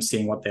observing them,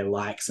 seeing what their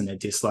likes and their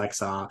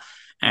dislikes are,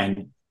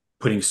 and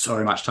putting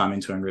so much time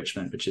into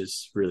enrichment, which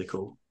is really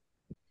cool.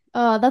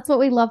 Oh, that's what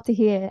we love to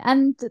hear.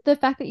 And the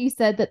fact that you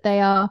said that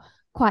they are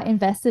quite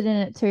invested in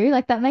it too,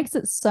 like that makes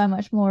it so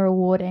much more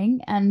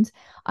rewarding. And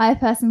I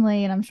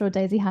personally, and I'm sure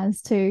Daisy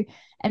has too,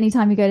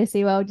 anytime you go to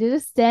SeaWorld, you're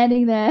just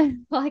standing there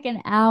for like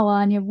an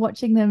hour and you're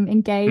watching them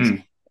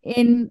engage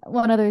in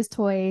one of those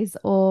toys,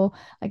 or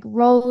like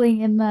rolling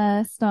in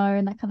the snow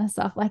and that kind of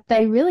stuff. Like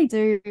they really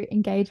do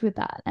engage with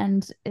that,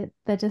 and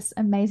they're just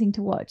amazing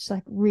to watch,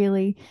 like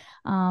really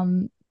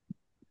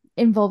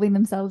involving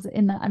themselves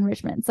in that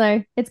enrichment.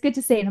 So it's good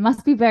to see, and it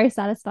must be very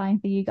satisfying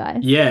for you guys.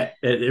 Yeah,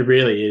 it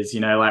really is.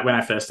 Like when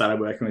I first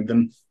started working with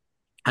them,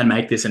 I'd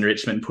make this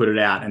enrichment and put it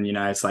out, and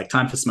it's like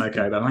time for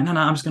smoko, but I'm like,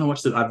 no, I'm just going to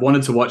watch them. I've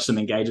wanted to watch them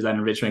engage with that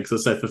enrichment because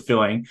it's so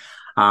fulfilling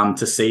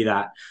to see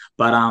that.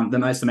 But the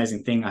most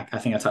amazing thing, I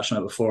think I touched on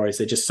it before, is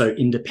they're just so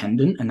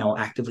independent, and they'll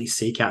actively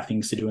seek out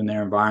things to do in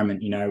their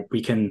environment.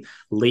 We can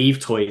leave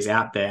toys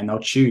out there and they'll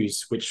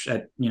choose, which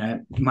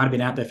might have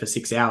been out there for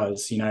 6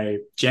 hours.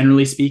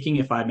 Generally speaking,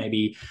 if I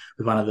maybe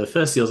with one of the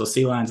first seals or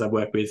sea lions I've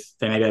worked with,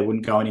 they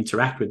wouldn't go and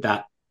interact with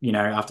that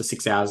after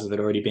 6 hours of it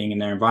already being in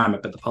their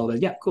environment. But the polar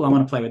bear, yeah, cool, I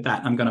want to play with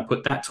that. I'm going to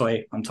put that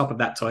toy on top of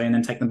that toy and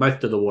then take them both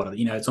to the water.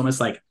 It's almost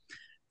like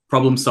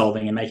problem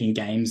solving and making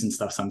games and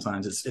stuff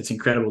sometimes. It's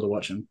incredible to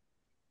watch them.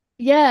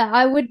 Yeah,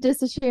 I would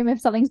just assume if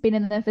something's been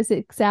in there for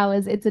 6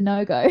 hours, it's a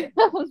no-go.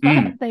 But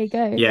there you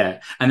go.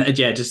 Yeah. And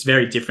just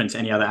very different to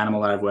any other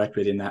animal that I've worked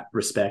with in that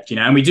respect,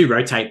 and we do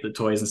rotate the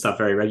toys and stuff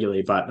very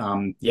regularly, but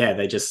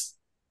they just,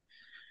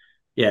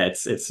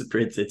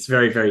 it's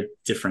very, very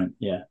different.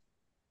 Yeah.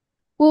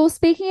 Well,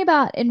 speaking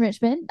about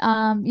enrichment,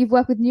 you've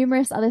worked with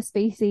numerous other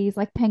species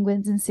like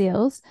penguins and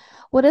seals.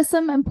 What are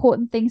some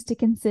important things to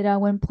consider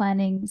when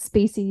planning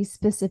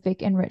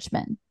species-specific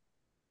enrichment?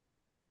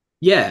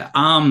 Yeah,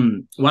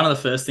 one of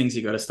the first things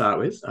you got to start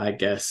with, I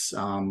guess,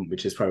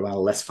 which is probably one of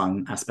the less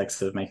fun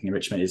aspects of making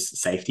enrichment, is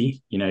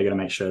safety. You got to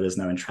make sure there's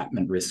no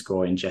entrapment risk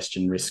or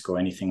ingestion risk or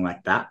anything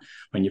like that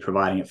when you're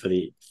providing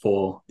it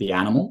for the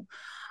animal.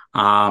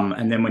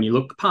 And then when you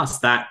look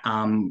past that,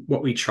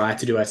 what we try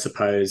to do, I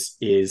suppose,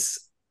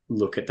 is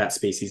look at that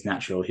species'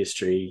 natural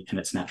history and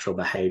its natural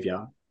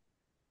behavior.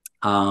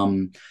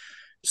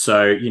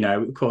 So,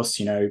 of course,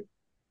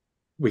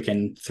 we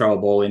can throw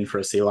a ball in for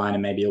a sea lion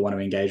and maybe you'll want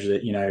to engage with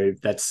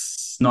it.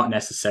 That's not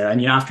necessary.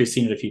 And, after you've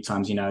seen it a few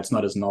times, it's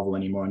not as novel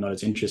anymore and not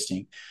as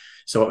interesting.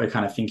 So what we're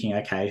kind of thinking,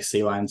 okay,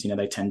 sea lions,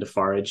 they tend to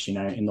forage,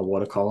 in the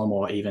water column,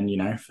 or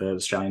even, for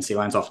Australian sea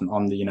lions, often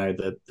on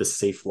the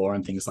sea floor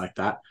and things like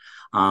that.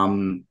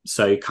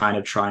 So kind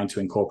of trying to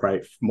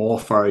incorporate more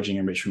foraging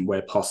enrichment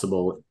where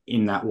possible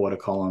in that water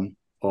column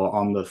or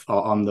on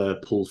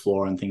the pool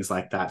floor and things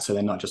like that. So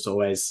they're not just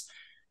always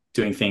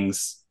doing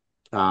things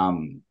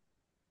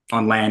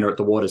on land or at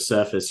the water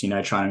surface,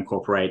 trying to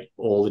incorporate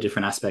all the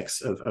different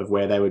aspects of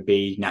where they would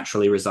be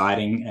naturally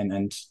residing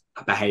and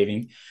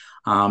behaving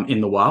in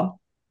the wild.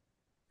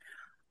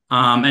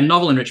 And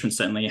novel enrichment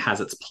certainly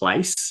has its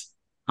place.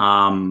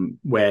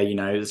 where, you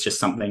know, it's just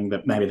something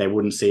that maybe they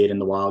wouldn't see it in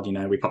the wild. You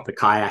know, we popped the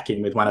kayak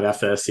in with one of our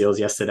first seals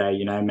yesterday.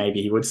 You know,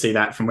 maybe he would see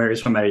that from where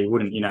he's from, maybe he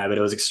wouldn't, you know, but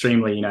it was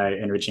extremely, you know,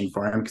 enriching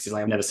for him because he's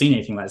like, I've never seen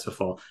anything like this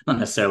before. Not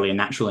necessarily a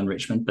natural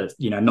enrichment, but,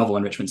 you know, novel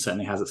enrichment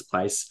certainly has its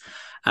place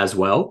as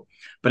well.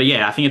 But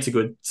yeah, I think it's a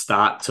good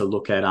start to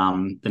look at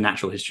the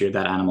natural history of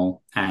that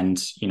animal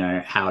and, you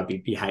know, how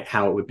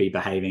it would be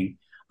behaving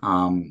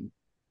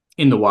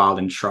in the wild,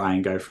 and try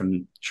and go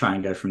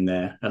from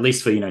there, at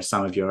least for, you know,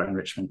 some of your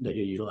enrichment that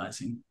you're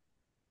utilizing.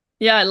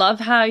 Yeah, I love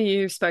how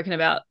you've spoken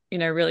about, you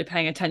know, really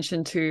paying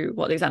attention to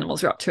what these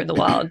animals are up to in the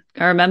wild.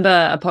 I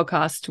remember a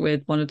podcast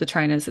with one of the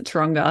trainers at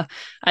Taronga.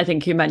 I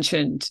think you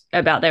mentioned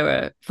about they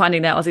were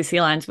finding their Aussie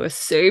sea lions were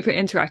super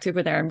interactive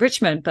with their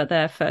enrichment, but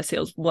their fur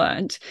seals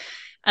weren't.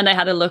 And they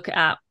had a look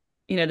at,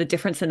 you know, the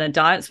difference in their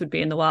diets would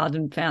be in the wild,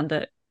 and found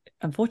that,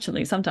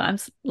 unfortunately,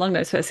 sometimes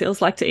long-nosed fur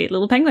seals like to eat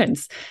little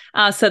penguins.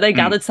 So they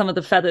gathered some of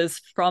the feathers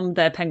from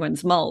their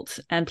penguin's molt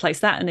and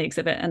placed that in the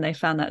exhibit, and they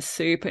found that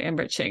super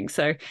enriching.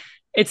 So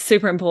it's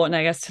super important,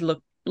 I guess, to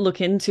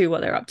look into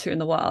what they're up to in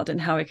the wild and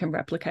how we can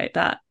replicate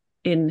that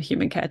in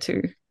human care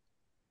too.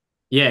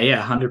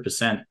 Yeah,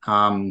 100%.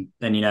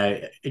 And, you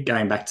know,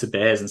 going back to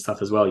bears and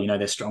stuff as well, you know,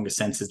 their stronger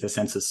sense is their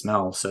sense of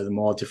smell. So the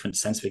more different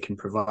sense we can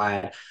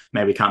provide,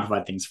 maybe we can't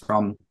provide things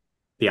from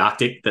the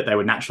Arctic that they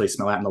would naturally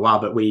smell out in the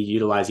wild, but we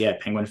utilize,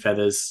 penguin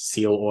feathers,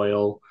 seal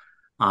oil,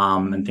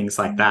 and things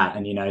like that.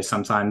 And, you know,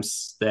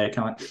 sometimes they're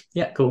kind of like,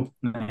 yeah, cool.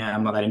 Yeah,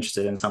 I'm not that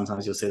interested. And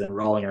sometimes you'll see them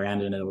rolling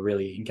around and it'll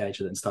really engage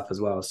with it and stuff as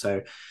well.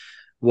 So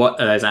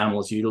what are those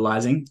animals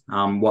utilizing?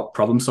 What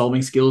problem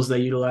solving skills they're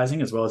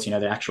utilizing, as well as, you know,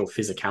 the actual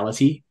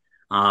physicality.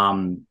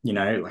 You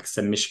know, like I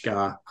said,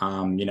 Mishka,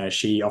 you know,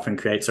 she often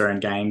creates her own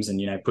games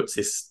and, you know, puts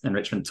this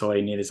enrichment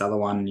toy near this other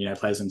one, you know,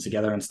 plays them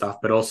together and stuff.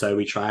 But also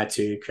we try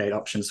to create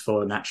options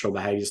for natural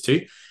behaviors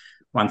too.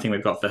 One thing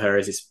we've got for her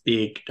is this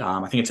big,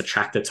 I think it's a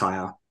tractor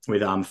tire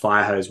with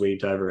fire hose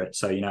weaved over it.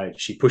 So, you know,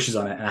 she pushes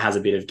on it and it has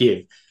a bit of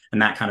give.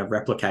 And that kind of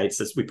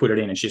replicates as we put it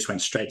in, and she just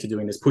went straight to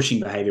doing this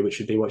pushing behavior, which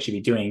would be what she'd be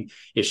doing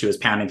if she was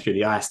pounding through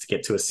the ice to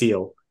get to a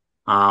seal.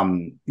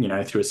 You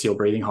know, through a seal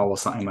breathing hole or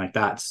something like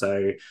that. So,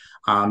 you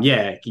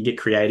can get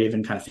creative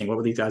and kind of think, what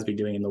would these guys be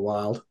doing in the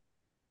wild?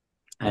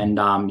 And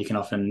you can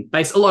often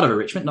base a lot of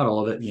enrichment, not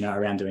all of it, you know,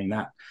 around doing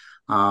that.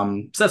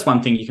 So that's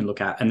one thing you can look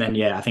at. And then,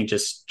 I think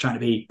just trying to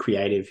be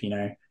creative, you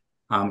know,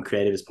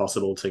 creative as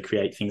possible to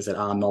create things that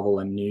are novel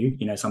and new.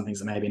 You know, some things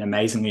that may have been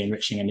amazingly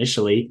enriching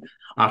initially,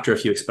 after a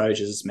few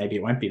exposures, maybe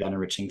it won't be that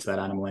enriching to that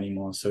animal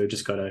anymore. So we've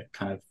just got to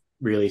kind of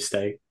really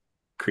stay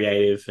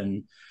creative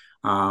and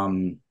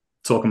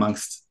talk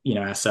amongst, you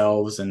know,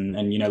 ourselves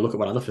and you know, look at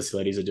what other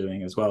facilities are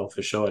doing as well,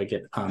 for sure, to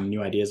get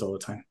new ideas all the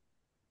time.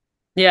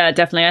 Yeah,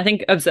 definitely. I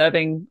think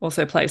observing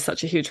also plays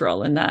such a huge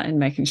role in that, and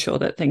making sure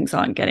that things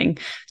aren't getting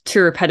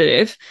too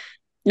repetitive.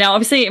 Now,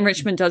 obviously,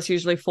 enrichment does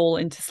usually fall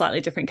into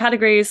slightly different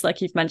categories.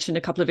 Like you've mentioned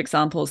a couple of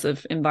examples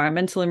of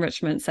environmental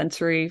enrichment,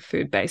 sensory,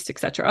 food-based,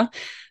 etc.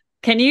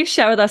 Can you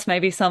share with us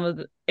maybe some of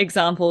the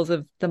examples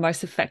of the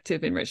most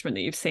effective enrichment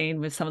that you've seen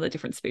with some of the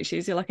different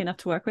species you're lucky enough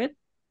to work with?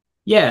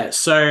 Yeah,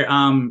 so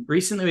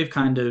recently we've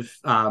kind of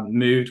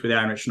moved with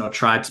our enrichment, or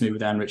tried to move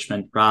with our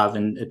enrichment, rather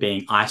than it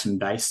being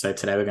item-based. So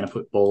today we're going to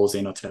put balls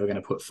in, or today we're going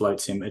to put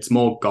floats in. It's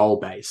more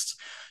goal-based.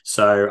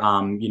 So,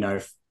 you know,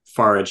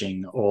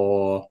 foraging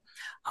or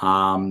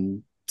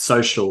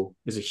social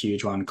is a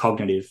huge one,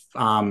 cognitive.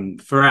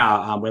 For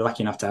we're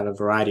lucky enough to have a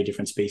variety of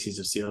different species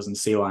of seals and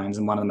sea lions,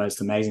 and one of the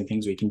most amazing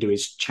things we can do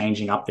is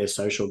changing up their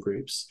social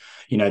groups.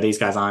 You know, these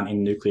guys aren't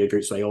in nuclear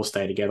groups where they all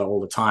stay together all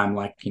the time,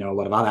 like, you know, a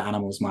lot of other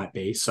animals might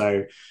be.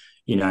 So,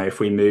 you know, if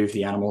we move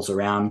the animals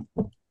around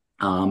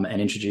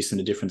and introduce them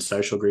to different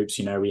social groups,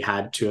 you know, we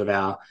had two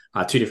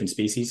different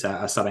species,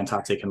 a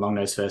subantarctic and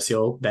long-nosed fur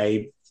seal.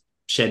 They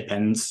shed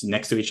pens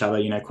next to each other,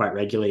 you know, quite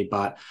regularly,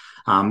 but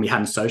we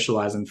hadn't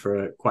socialized them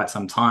for quite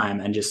some time,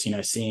 and just, you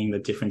know, seeing the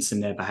difference in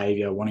their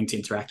behavior, wanting to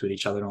interact with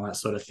each other and all that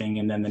sort of thing.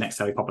 And then the next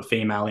day we pop a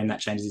female in, that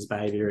changes his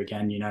behavior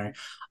again, you know.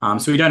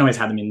 So we don't always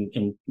have them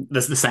in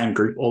the same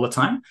group all the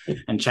time,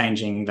 and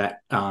changing that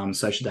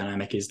social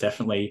dynamic is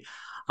definitely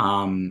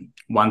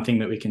one thing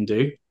that we can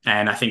do.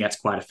 And I think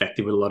that's quite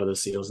effective with a lot of the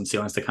seals and sea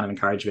lions, to kind of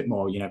encourage a bit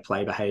more, you know,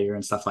 play behavior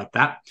and stuff like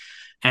that.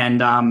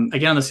 And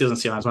again, on the seals and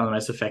sea lions, one of the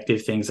most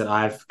effective things that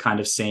I've kind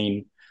of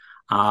seen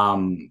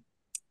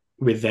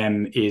with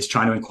them is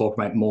trying to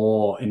incorporate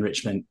more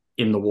enrichment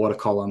in the water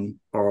column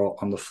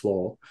or on the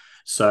floor.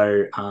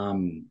 So,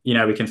 you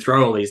know, we can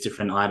throw all these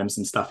different items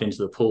and stuff into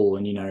the pool,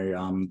 and, you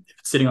know, if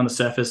it's sitting on the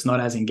surface,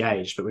 not as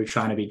engaged, but we're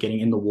trying to be getting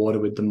in the water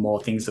with them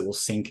more, things that will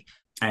sink.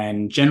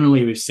 And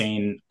generally we've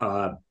seen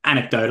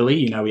anecdotally,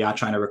 you know, we are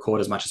trying to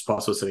record as much as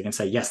possible so we can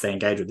say, yes, they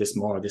engage with this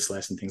more or this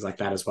less and things like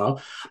that as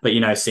well. But,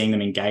 you know, seeing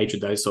them engage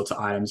with those sorts of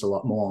items a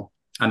lot more.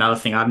 Another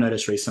thing I've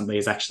noticed recently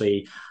is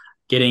actually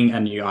getting a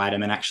new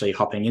item and actually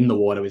hopping in the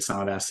water with some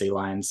of our sea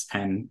lions.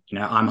 And, you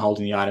know, I'm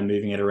holding the item,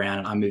 moving it around,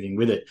 and I'm moving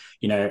with it.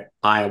 You know,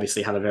 I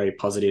obviously have a very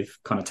positive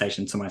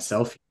connotation to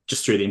myself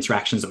just through the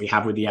interactions that we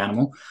have with the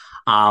animal.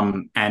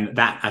 And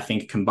that, I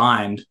think,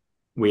 combined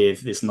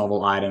with this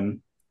novel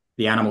item,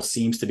 the animal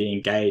seems to be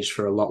engaged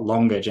for a lot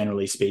longer,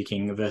 generally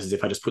speaking, versus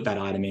if I just put that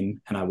item in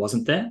and I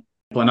wasn't there.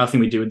 Well, another thing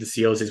we do with the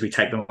seals is we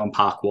take them on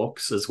park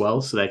walks as well,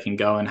 so they can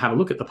go and have a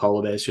look at the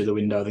polar bears through the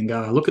window, then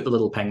go look at the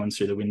little penguins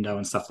through the window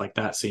and stuff like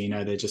that. So,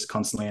 they're just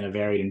constantly in a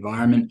varied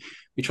environment.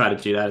 We try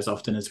to do that as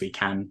often as we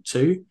can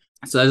too.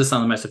 So those are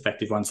some of the most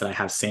effective ones that I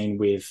have seen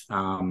with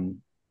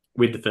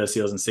the fur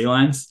seals and sea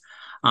lions.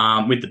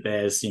 With the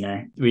bears,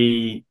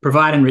 we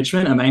provide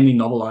enrichment and mainly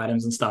novel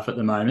items and stuff at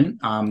the moment.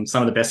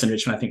 Some of the best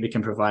enrichment I think we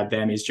can provide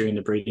them is during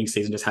the breeding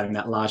season, just having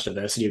that large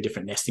diversity of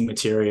different nesting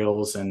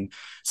materials and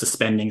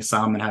suspending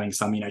some and having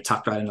some,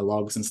 tucked right into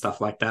logs and stuff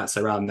like that.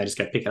 So rather than they just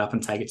go pick it up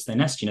and take it to their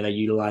nest, they're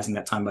utilizing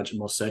that time budget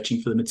more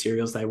searching for the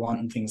materials they want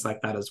and things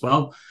like that as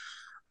well.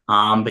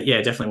 But yeah,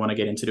 definitely want to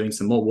get into doing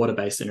some more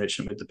water-based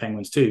enrichment with the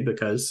penguins too,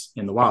 because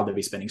in the wild, they'll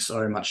be spending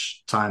so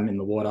much time in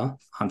the water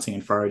hunting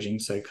and foraging.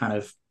 So kind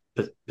of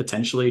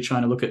potentially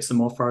trying to look at some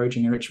more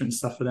foraging enrichment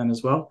stuff for them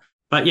as well.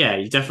 But yeah,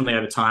 you definitely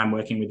over time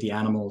working with the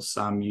animals,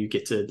 you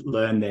get to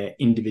learn their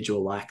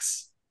individual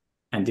likes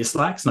and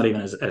dislikes, not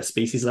even at a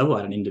species level,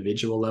 at an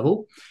individual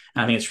level.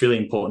 And I think it's really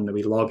important that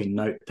we log and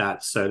note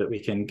that so that we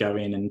can go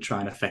in and try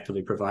and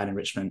effectively provide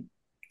enrichment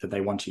that they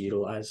want to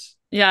utilize.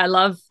 Yeah, I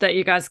love that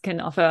you guys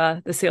can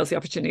offer the seals the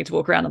opportunity to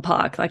walk around the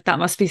park. Like, that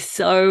must be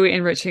so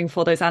enriching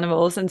for those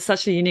animals and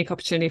such a unique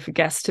opportunity for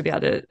guests to be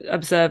able to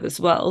observe as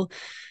well.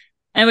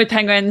 And with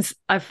penguins,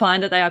 I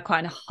find that they are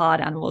quite a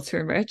hard animal to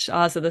enrich.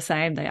 Ours are the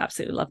same. They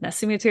absolutely love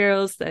nesting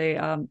materials. They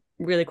are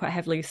really quite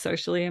heavily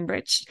socially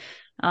enriched.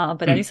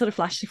 But any sort of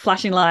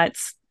flashing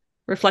lights,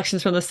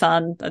 reflections from the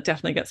sun, that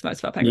definitely gets most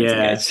of our penguins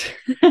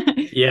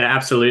engaged. Yeah,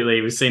 absolutely.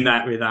 We've seen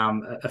that with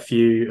a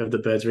few of the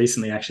birds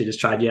recently. Actually just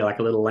tried, like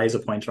a little laser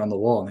pointer on the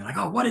wall, and they're like,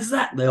 oh, what is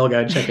that? They all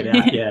go check it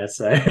out. Yeah,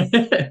 so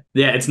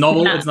yeah, it's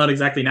novel. It's not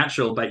exactly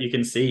natural, but you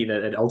can see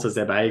that it alters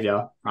their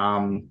behavior.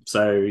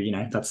 So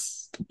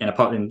that's in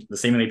a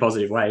seemingly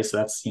positive way. So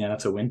that's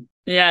a win.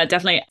 Yeah,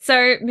 definitely.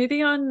 So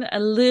moving on a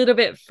little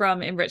bit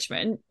from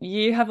enrichment,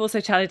 you have also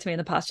chatted to me in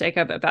the past,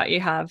 Jacob, about you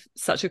have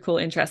such a cool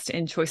interest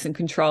in choice and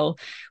control,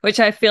 which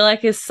I feel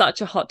like is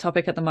such a hot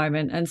topic at the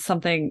moment and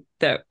something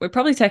that would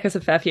probably take us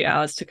a fair few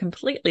hours to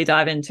completely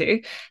dive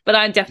into, but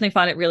I definitely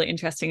find it really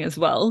interesting as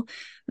well.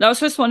 And I was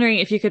just wondering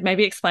if you could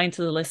maybe explain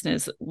to the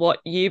listeners what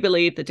you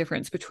believe the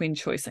difference between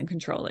choice and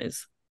control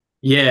is.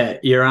 Yeah,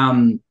 you're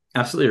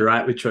absolutely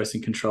right with choice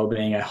and control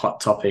being a hot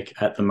topic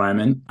at the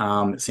moment.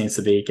 It seems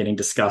to be getting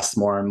discussed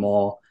more and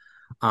more.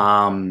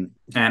 And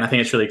I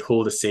think it's really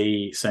cool to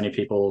see so many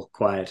people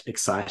quite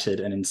excited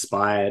and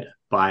inspired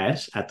by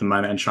it at the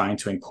moment and trying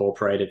to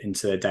incorporate it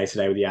into their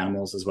day-to-day with the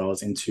animals as well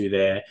as into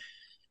their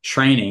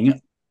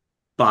training.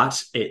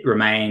 But it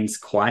remains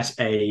quite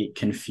a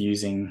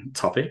confusing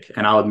topic.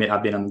 And I'll admit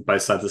I've been on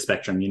both sides of the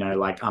spectrum,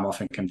 I'm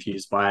often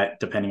confused by it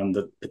depending on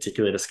the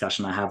particular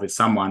discussion I have with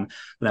someone.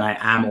 But then I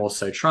am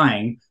also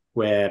trying,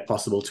 where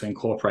possible, to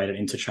incorporate it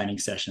into training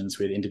sessions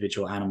with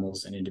individual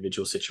animals and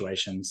individual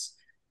situations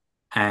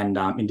and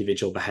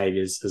individual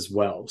behaviors as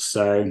well.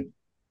 So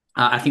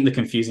I think the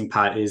confusing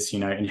part is,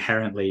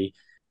 inherently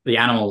the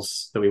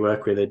animals that we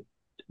work with are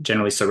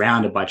generally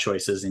surrounded by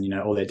choices in,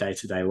 all their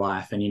day-to-day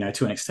life and,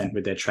 to an extent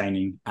with their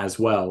training as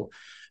well.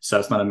 So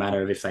it's not a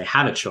matter of if they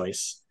have a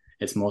choice.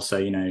 It's more so,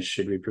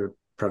 should we be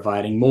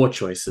providing more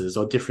choices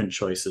or different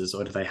choices,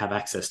 or do they have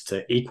access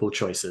to equal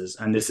choices?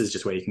 And this is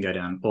just where you can go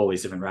down all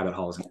these different rabbit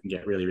holes and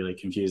get really, really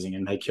confusing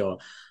and make your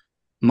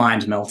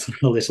mind melt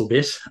a little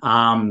bit.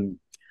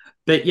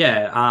 But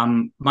yeah,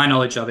 my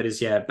knowledge of it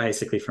is,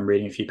 basically from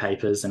reading a few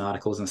papers and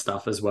articles and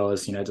stuff, as well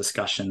as,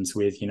 discussions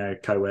with,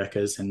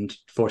 co-workers and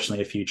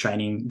fortunately a few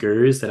training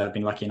gurus that I've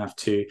been lucky enough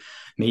to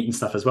meet and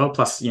stuff as well.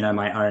 Plus,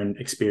 my own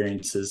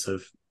experiences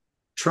of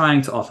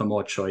trying to offer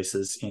more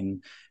choices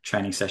in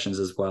training sessions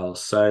as well.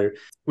 So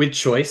with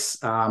choice,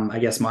 I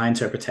guess my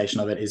interpretation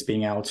of it is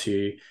being able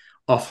to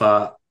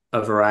offer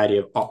a variety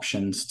of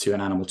options to an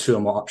animal, 2 or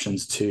more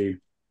options to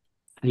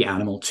the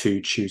animal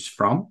to choose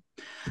from.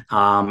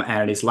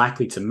 And it is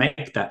likely to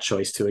make that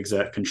choice to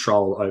exert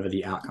control over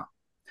the outcome.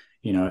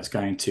 It's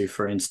going to,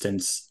 for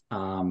instance,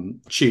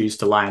 choose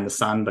to lie in the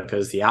sun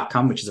because the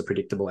outcome, which is a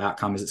predictable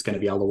outcome, is it's going to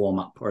be able to warm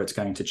up, or it's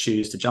going to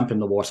choose to jump in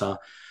the water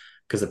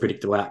because the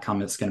predictable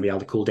outcome is going to be able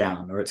to cool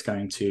down, or it's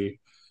going to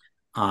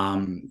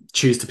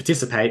choose to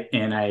participate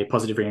in a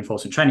positive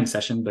reinforcement training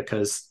session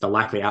because the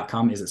likely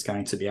outcome is it's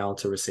going to be able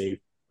to receive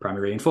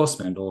primary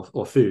reinforcement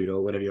or food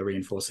or whatever your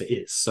reinforcer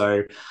is.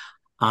 So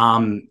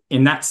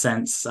in that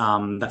sense,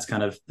 that's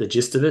kind of the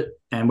gist of it.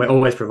 And we're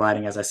always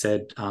providing, as I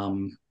said,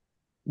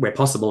 where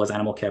possible as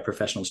animal care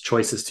professionals,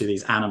 choices to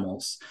these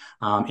animals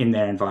in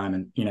their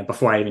environment.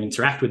 Before I even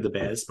interact with the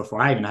bears,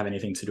 before I even have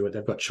anything to do with it,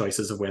 they've got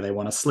choices of where they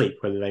want to sleep,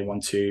 whether they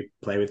want to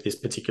play with this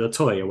particular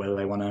toy, or whether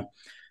they want to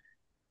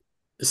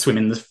swim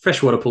in the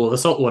freshwater pool or the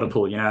saltwater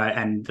pool,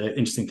 and the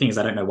interesting thing is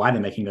I don't know why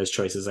they're making those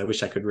choices. I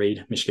wish I could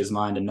read Mishka's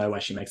mind and know why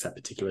she makes that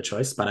particular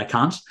choice, but I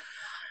can't.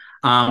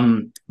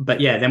 But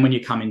yeah, then when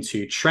you come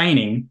into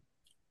training,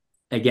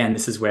 again,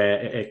 this is where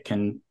it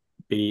can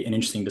be an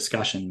interesting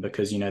discussion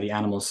because, the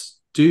animals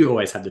do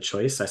always have the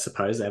choice, I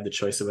suppose. They have the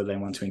choice of whether they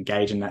want to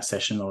engage in that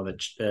session, or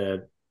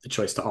the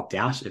choice to opt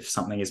out if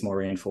something is more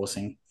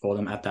reinforcing for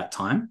them at that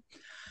time.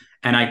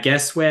 And I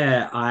guess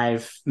where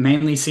I've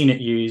mainly seen it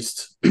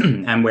used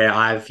and where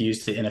I've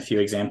used it in a few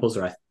examples,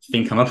 or I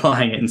think I'm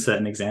applying it in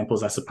certain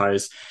examples, I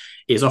suppose,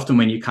 is often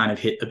when you kind of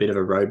hit a bit of a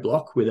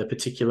roadblock with a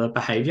particular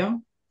behavior,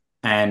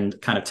 and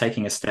kind of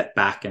taking a step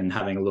back and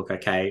having a look,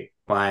 okay,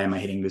 why am I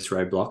hitting this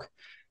roadblock?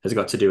 Has it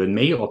got to do with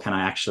me, or can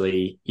I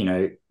actually,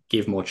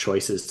 give more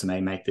choices to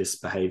make this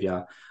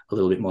behavior a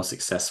little bit more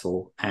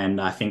successful?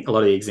 And I think a lot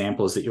of the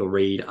examples that you'll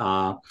read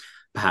are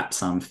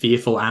perhaps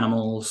fearful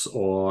animals,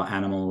 or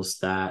animals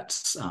that,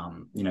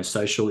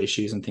 social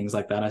issues and things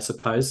like that, I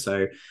suppose.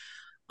 So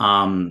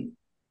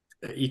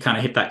you kind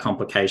of hit that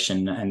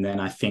complication. And then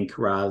I think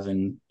rather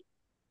than,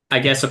 I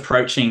guess,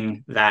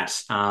 approaching that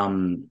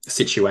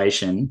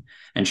situation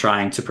and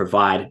trying to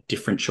provide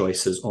different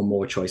choices or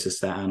more choices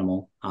to that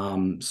animal.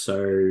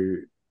 So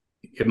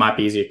it might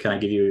be easier. Can I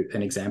give you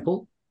an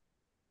example?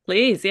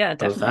 Please, yeah,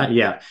 definitely. Of that?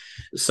 Yeah.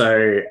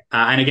 So,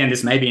 and again,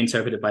 this may be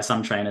interpreted by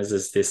some trainers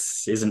as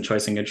this isn't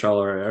choice and control,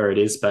 or it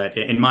is, but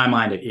in my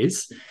mind, it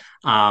is.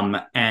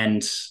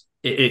 And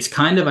it's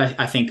kind of,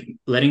 I think,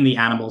 letting the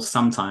animal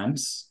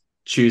sometimes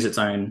choose its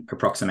own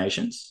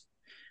approximations,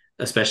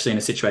 especially in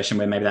a situation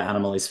where maybe that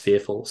animal is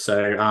fearful. So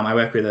I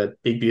work with a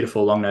big,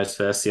 beautiful long-nosed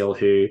fur seal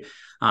who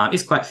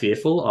is quite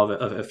fearful of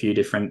a few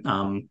different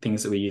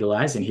things that we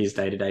utilize in his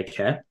day-to-day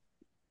care.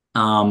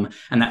 And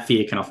that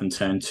fear can often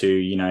turn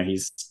to,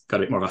 he's got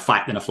a bit more of a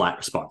fight than a flight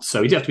response.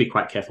 So we do have to be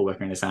quite careful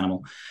working with this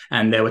animal.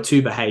 And there were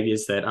two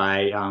behaviors that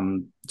I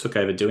took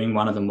over doing.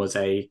 One of them was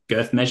a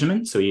girth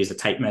measurement. So we use a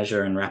tape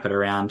measure and wrap it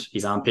around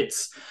his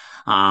armpits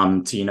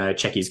to,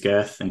 check his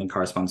girth, and in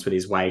correspondence with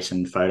his weight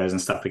and photos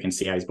and stuff, we can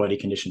see how his body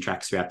condition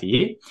tracks throughout the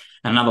year.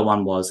 And another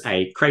one was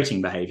a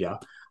crating behavior,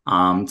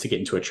 to get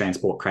into a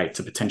transport crate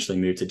to potentially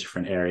move to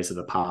different areas of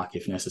the park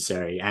if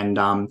necessary. And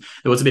there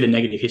was a bit of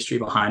negative history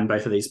behind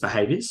both of these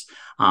behaviors.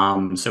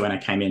 So when I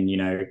came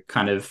in,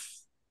 kind of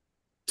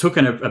took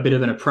a bit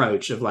of an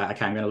approach of like,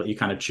 okay, I'm going to let you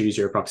kind of choose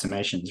your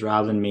approximations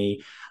rather than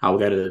me, I'll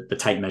go to the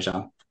tape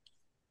measure.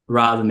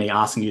 Rather than me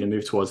asking you to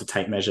move towards the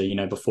tape measure,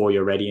 before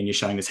you're ready, and you're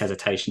showing this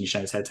hesitation,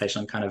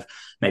 I'm kind of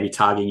maybe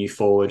targeting you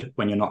forward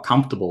when you're not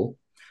comfortable.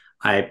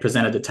 I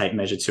presented the tape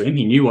measure to him.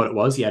 He knew what it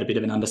was. He had a bit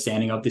of an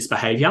understanding of this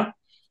behavior,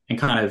 and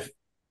kind of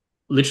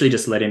literally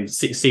just let him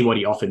see what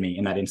he offered me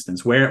in that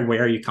instance. Where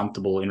are you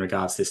comfortable in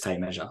regards to this tape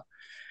measure?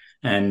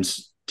 And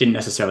didn't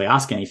necessarily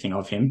ask anything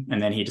of him.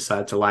 And then he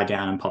decided to lie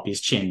down and pop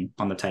his chin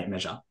on the tape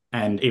measure.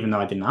 And even though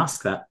I didn't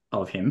ask that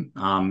of him,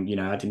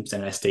 I didn't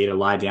send an SD to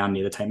lie down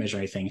near the tape measure or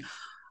anything,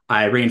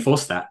 I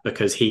reinforced that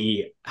because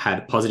he had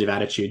a positive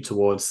attitude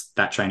towards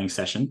that training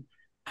session,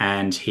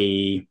 and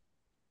he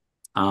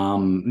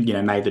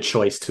made the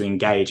choice to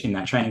engage in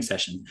that training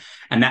session.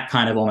 And that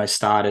kind of almost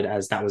started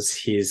as that was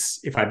his,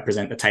 if I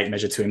present the tape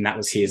measure to him, that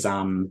was his,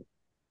 I think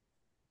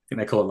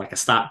they call it like a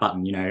start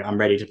button. I'm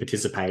ready to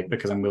participate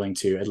because I'm willing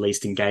to at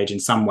least engage in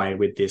some way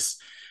with this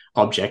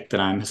object that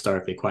I'm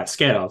historically quite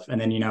scared of.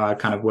 And then, I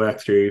kind of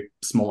work through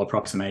small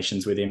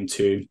approximations with him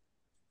to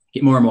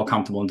get more and more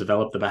comfortable and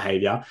develop the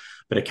behavior.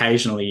 But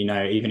occasionally,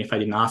 even if I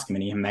didn't ask him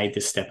and he made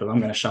this step of, I'm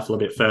going to shuffle a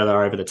bit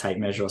further over the tape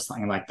measure or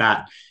something like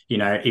that,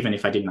 even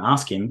if I didn't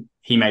ask him,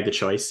 he made the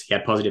choice. He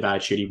had positive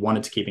attitude. He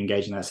wanted to keep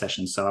engaging in that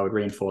session. So I would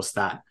reinforce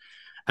that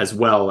as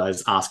well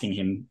as asking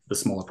him the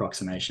small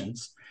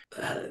approximations.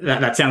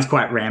 That sounds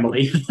quite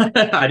rambly.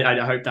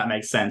 I hope that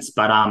makes sense.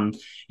 But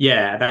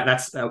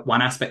that's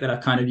one aspect that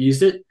I've kind of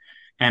used it.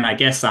 And I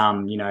guess,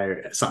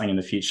 something in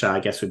the future,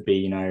 I guess would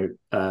be,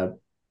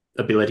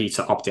 ability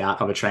to opt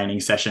out of a training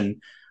session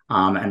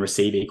and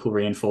receive equal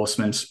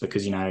reinforcement,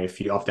 because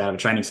if you opt out of a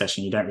training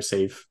session, you don't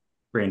receive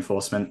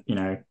reinforcement.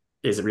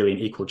 Is it really an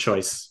equal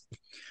choice?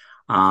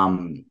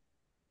 There's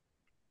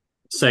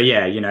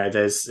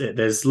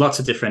lots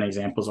of different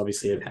examples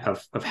obviously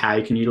of how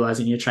you can utilize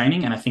it in your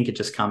training, and I think it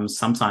just comes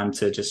sometime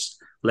to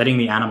just letting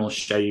the animal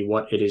show you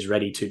what it is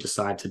ready to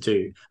decide to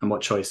do and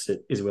what choice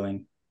it is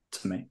willing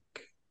to make.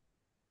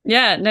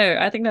 Yeah, no,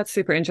 I think that's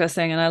super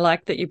interesting, and I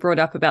like that you brought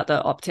up about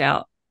the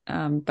opt-out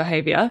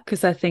behavior,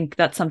 because I think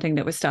that's something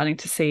that we're starting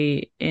to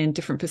see in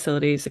different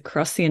facilities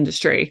across the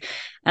industry.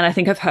 And I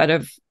think I've heard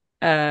of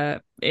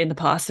in the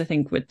past, I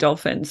think with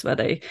dolphins, where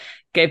they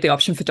gave the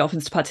option for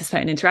dolphins to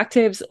participate in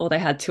interactives, or they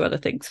had two other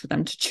things for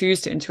them to choose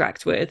to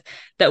interact with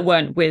that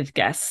weren't with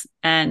guests.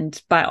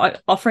 And by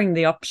offering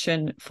the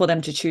option for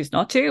them to choose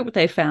not to,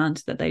 they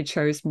found that they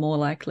chose more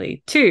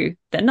likely to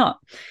than not,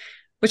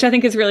 which I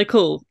think is really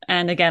cool.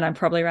 And again, I'm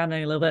probably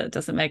rambling a little bit. It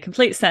doesn't make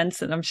complete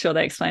sense, and I'm sure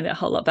they explained it a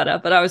whole lot better.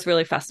 But I was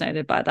really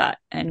fascinated by that,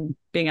 and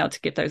being able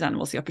to give those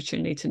animals the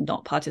opportunity to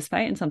not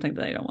participate in something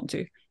that they don't want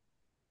to.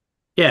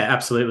 Yeah,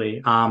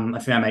 absolutely. I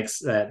think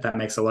that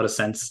makes a lot of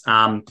sense.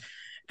 And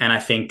I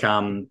think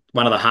one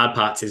of the hard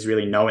parts is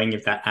really knowing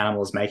if that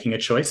animal is making a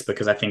choice,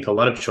 because I think a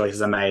lot of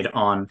choices are made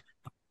on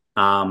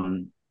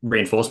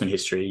reinforcement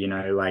history.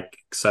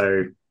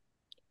 So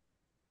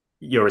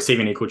you're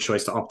receiving equal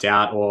choice to opt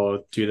out or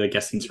do the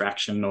guest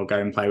interaction or go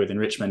and play with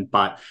enrichment,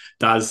 but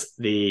does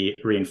the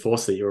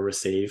reinforcer that you'll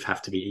receive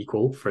have to be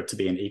equal for it to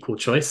be an equal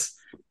choice?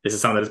 This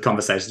is some of the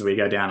conversations we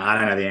go down. I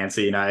don't know the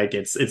answer. It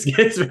gets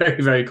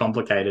very, very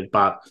complicated,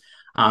 but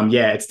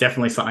it's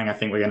definitely something I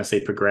think we're going to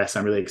see progress.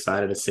 I'm really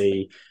excited to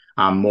see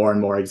more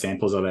and more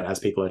examples of it as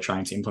people are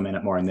trying to implement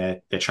it more in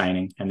their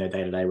training and their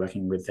day-to-day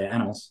working with their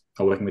animals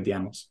or working with the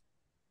animals.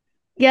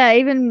 Yeah,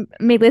 even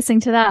me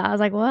listening to that, I was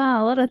like,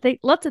 wow,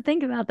 lot to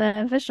think about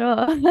there for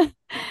sure.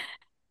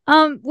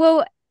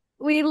 Well,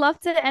 we love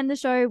to end the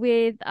show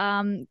with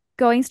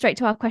going straight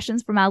to our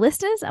questions from our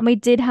listeners, and we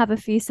did have a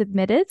few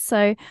submitted,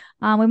 so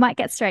we might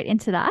get straight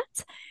into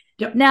that.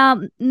 Yep.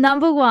 Now,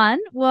 number one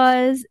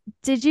was,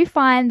 did you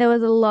find there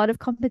was a lot of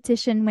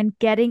competition when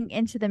getting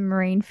into the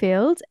marine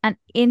field, and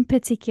in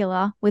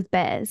particular with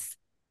bears?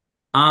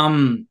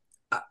 I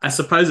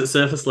suppose at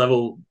surface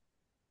level,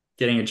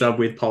 getting a job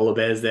with polar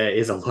bears, there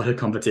is a lot of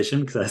competition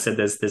because I said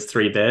there's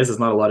 3 bears. There's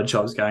not a lot of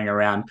jobs going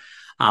around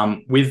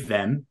with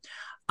them.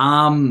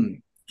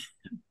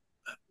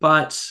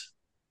 But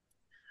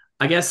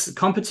I guess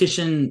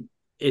competition,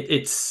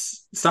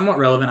 it's somewhat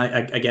relevant.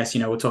 I guess,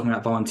 we're talking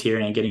about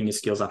volunteering and getting your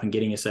skills up and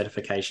getting your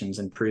certifications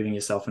and proving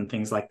yourself and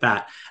things like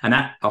that. And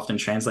that often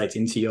translates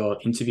into your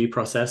interview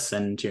process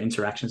and your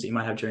interactions that you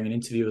might have during an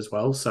interview as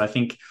well. So I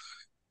think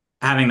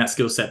having that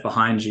skill set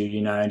behind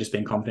you, and just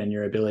being confident in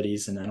your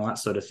abilities and all that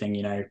sort of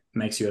thing,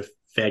 makes you a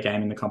fair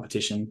game in the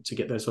competition to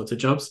get those sorts of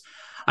jobs.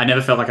 I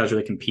never felt like I was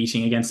really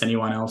competing against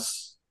anyone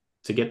else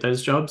to get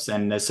those jobs.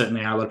 And there's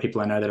certainly a lot of people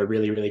I know that are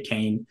really, really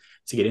keen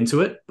to get into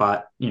it.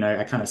 But,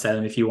 I kind of said,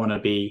 and if you want to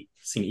be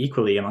seen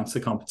equally amongst the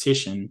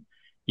competition,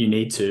 you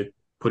need to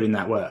put in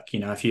that work.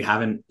 If you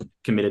haven't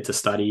committed to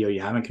study or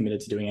you haven't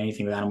committed to doing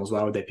anything with animals,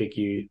 why would they pick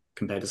you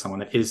compared to someone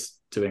that is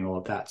doing all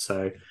of that?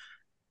 So,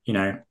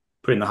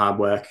 put in the hard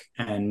work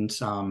and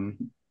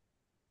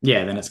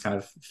then it's kind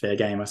of fair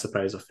game, I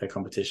suppose, or fair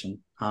competition.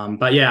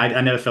 But yeah, I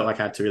never felt like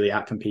I had to really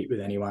outcompete with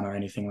anyone or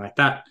anything like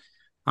that.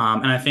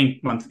 And I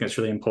think one thing that's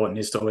really important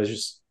is to always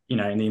just, in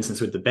the instance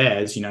with the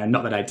bears,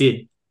 not that I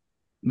did,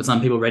 but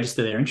some people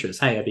register their interest.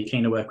 Hey, I'd be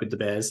keen to work with the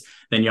bears.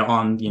 Then you're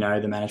on,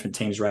 the management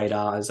team's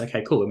radar as,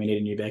 okay, cool, we need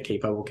a new bear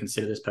keeper. We'll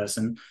consider this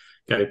person,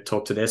 go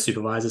talk to their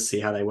supervisors, see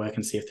how they work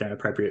and see if they're an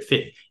appropriate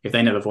fit. If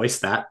they never voice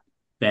that,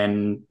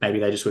 then maybe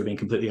they just would have been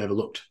completely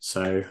overlooked.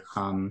 So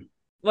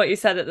what you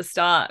said at the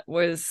start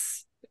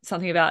was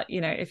something about,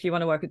 if you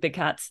want to work with big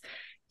cats,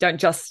 don't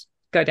just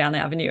go down the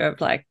avenue of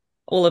like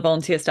all the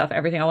volunteer stuff.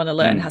 Everything I want to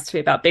learn has to be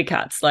about big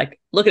cats. Like,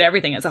 look at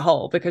everything as a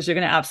whole, because you're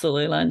going to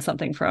absolutely learn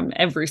something from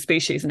every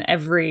species, and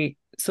every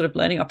sort of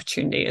learning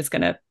opportunity is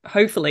going to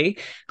hopefully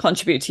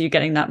contribute to you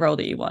getting that role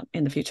that you want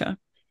in the future.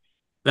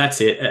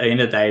 That's it. At the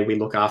end of the day, we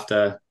look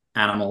after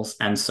animals,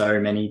 and so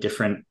many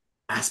different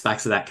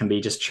aspects of that can be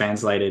just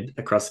translated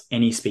across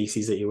any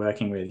species that you're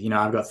working with.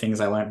 I've got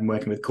things I learned from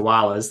working with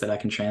koalas that I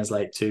can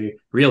translate to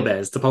real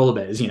bears, to polar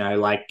bears,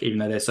 like even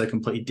though they're so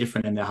completely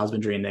different in their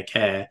husbandry and their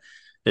care,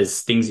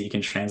 there's things that you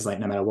can translate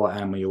no matter what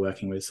animal you're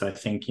working with. So I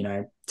think,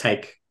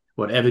 take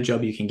whatever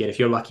job you can get. If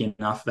you're lucky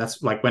enough,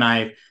 that's like when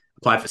I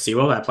applied for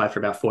SeaWorld, I applied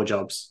for about 4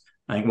 jobs.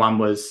 I think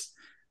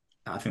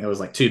there was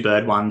like 2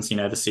 bird ones, the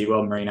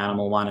SeaWorld marine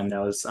animal one, and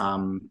there was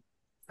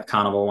a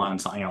carnival one and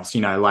something else.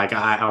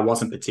 I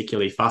wasn't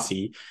particularly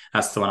fussy.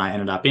 That's the one I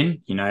ended up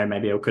in.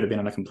 Maybe I could have been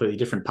on a completely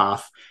different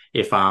path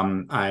if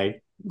I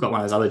got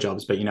one of those other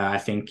jobs. But I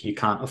think you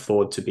can't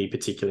afford to be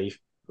particularly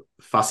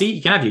fussy.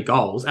 You can have your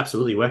goals,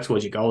 absolutely work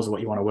towards your goals of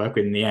what you want to work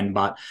with in the end,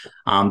 but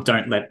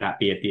don't let that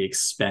be at the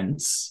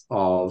expense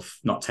of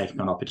not taking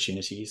on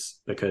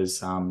opportunities,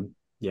 because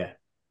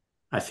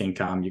I think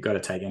you've got to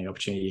take any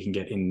opportunity you can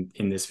get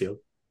in this field.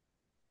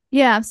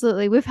 Yeah,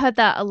 absolutely. We've heard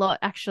that a lot,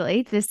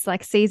 actually. This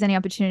like, seize any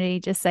opportunity,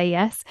 just say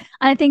yes.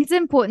 And I think it's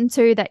important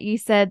too that you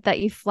said that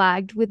you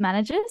flagged with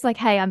managers, like,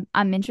 hey,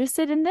 I'm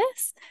interested in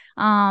this.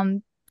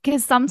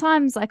 Because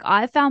sometimes, like,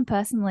 I found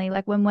personally,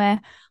 like when we're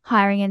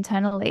hiring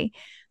internally,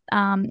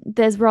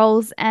 there's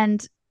roles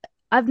and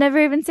I've never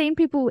even seen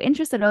people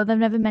interested, or they've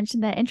never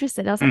mentioned they're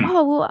interested. I was like,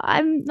 oh, well,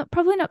 I'm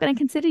probably not going to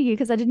consider you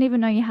because I didn't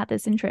even know you had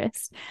this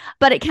interest.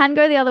 But it can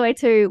go the other way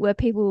too, where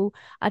people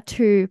are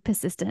too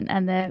persistent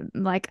and they're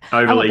like,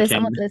 I want this, I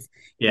want this.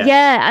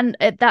 Yeah, and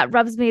that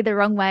rubs me the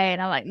wrong way.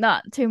 And I'm like,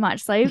 not too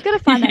much. So you've got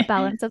to find that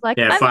balance of like,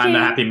 yeah, find the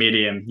happy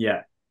medium.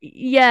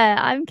 Yeah,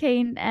 I'm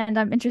keen and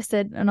I'm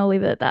interested, and I'll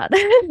leave it at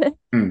that.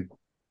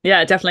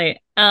 Yeah,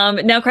 definitely.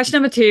 Now,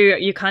 question number 2,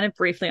 you kind of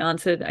briefly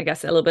answered, I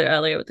guess, a little bit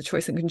earlier with the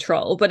choice and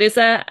control, but is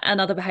there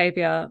another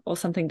behavior or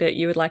something that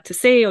you would like to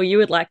see or you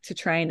would like to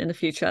train in the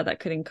future that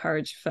could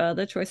encourage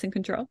further choice and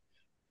control?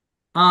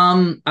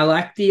 I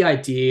like the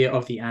idea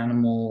of the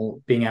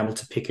animal being able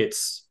to pick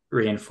its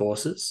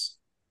reinforcers.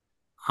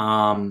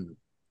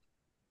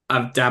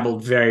 I've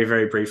dabbled very,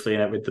 very briefly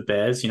in it with the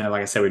bears.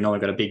 Like I said, we've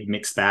normally got a big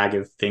mixed bag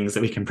of things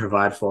that we can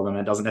provide for them.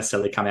 It doesn't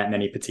necessarily come out in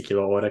any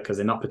particular order because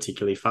they're not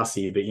particularly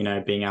fussy, but,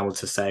 being able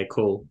to say,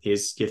 cool,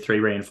 here's your 3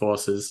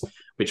 reinforcers.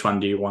 Which one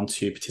do you want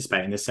to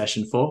participate in this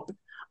session for?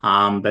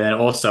 But then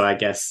also, I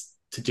guess,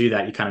 to do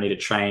that, you kind of need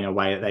to train a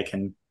way that they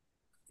can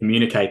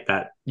communicate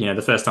that,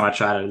 the first time I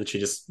tried it, literally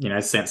just,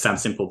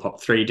 sounds simple,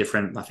 pop 3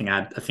 different, I think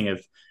I had a thing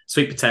of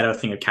sweet potato, a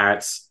thing of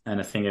carrots,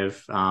 and a thing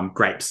of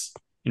grapes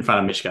in front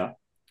of Mishka,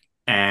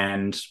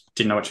 and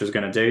didn't know what she was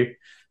going to do.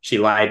 She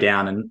lay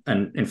down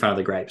and in front of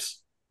the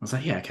grapes. I was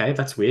like, yeah, okay,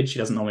 that's weird. She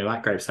doesn't normally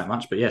like grapes that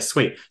much, but yeah,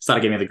 sweet.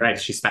 Started giving me the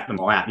grapes. She spat them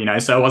all out,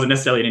 so it wasn't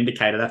necessarily an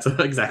indicator. That's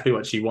exactly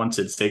what she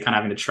wanted. So you're kind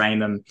of having to train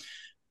them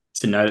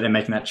to know that they're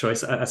making that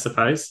choice, I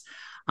suppose.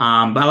 But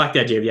I like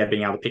the idea of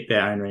being able to pick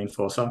their own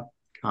reinforcer.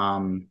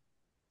 So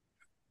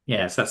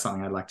that's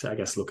something I'd like to, I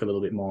guess, look a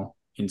little bit more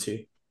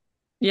into.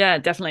 Yeah,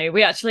 definitely.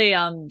 We actually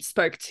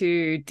spoke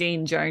to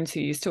Dean Jones, who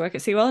used to work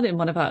at SeaWorld, in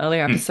one of our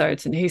earlier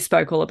episodes, and he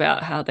spoke all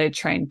about how they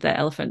trained their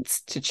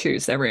elephants to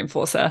choose their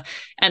reinforcer,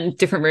 and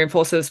different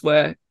reinforcers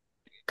were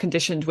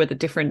conditioned with a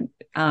different,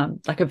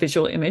 like a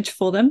visual image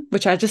for them,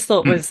 which I just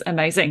thought was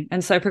amazing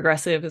and so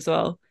progressive as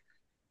well.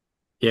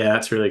 Yeah,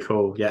 that's really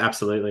cool. Yeah,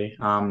 absolutely.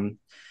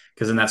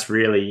 Because then that's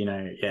really,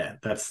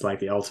 that's like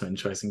the ultimate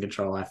choice and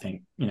control, I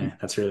think.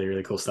 That's really,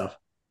 really cool stuff.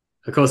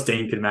 Of course,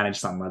 Dean could manage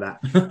something like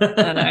that.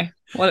 I know.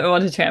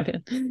 What a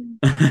champion.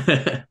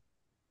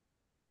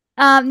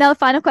 Now, the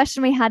final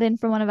question we had in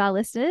from one of our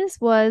listeners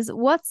was,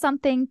 what's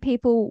something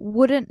people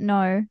wouldn't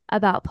know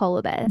about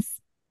polar bears?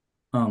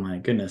 Oh, my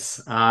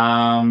goodness.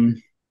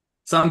 Some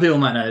people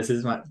might know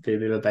this might be a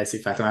bit of a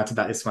basic fact. I have to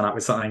back this one up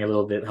with something a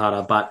little bit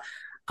harder. But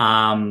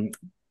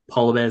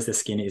polar bears, their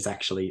skin is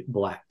actually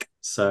black.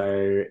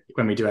 So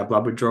when we do our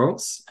blood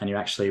withdrawals, and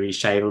we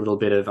shave a little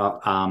bit of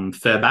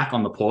fur back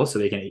on the paw so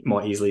we can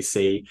more easily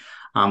see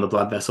the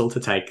blood vessel to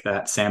take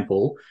that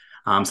sample.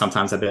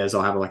 Sometimes the bears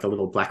will have like a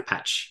little black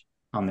patch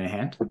on their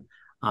hand.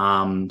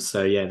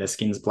 So yeah, their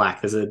skin's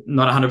black. There's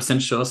not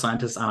 100% sure,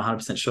 scientists aren't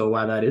 100% sure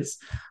why that is.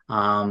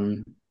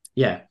 But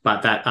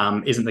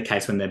that isn't the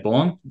case when they're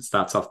born. It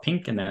starts off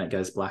pink and then it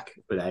goes black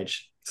with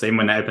age. So even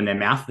when they open their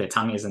mouth, their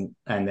tongue isn't,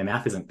 and their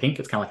mouth isn't pink.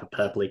 It's kind of like a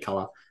purpley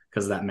color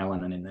because of that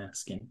melanin in their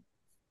skin.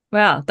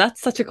 Wow,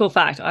 that's such a cool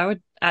fact. I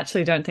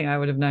don't think I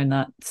would have known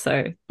that.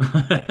 So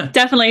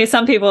definitely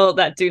some people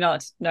that do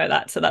not know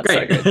that. So that's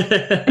great. So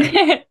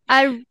good.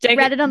 I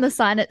read it on the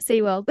sign at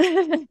SeaWorld.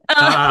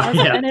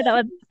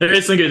 There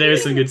is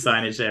some good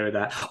signage there with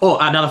that. Oh,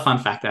 another fun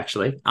fact,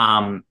 actually.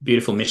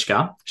 Beautiful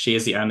Mishka. She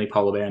is the only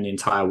polar bear in the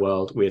entire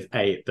world with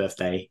a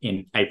birthday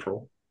in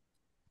April.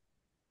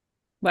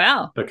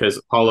 Wow.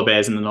 Because polar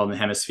bears in the Northern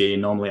Hemisphere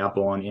normally are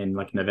born in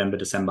like November,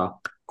 December,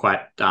 quite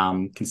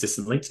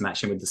consistently to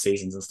match in with the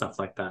seasons and stuff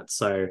like that.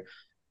 So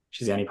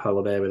she's the only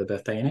polar bear with a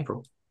birthday in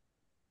April.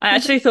 I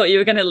actually thought you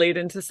were going to lead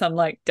into some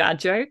like dad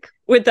joke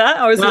with that.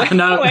 I was waiting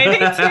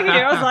to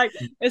hear. I was like,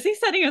 is he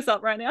setting us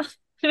up right now?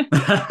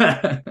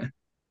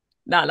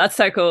 No, that's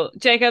so cool.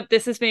 Jacob,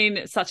 this has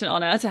been such an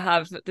honor to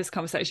have this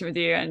conversation with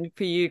you and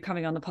for you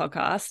coming on the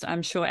podcast.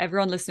 I'm sure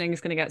everyone listening is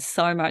going to get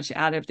so much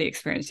out of the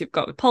experience you've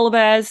got with polar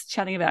bears,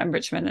 chatting about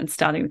enrichment and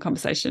starting the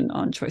conversation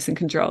on choice and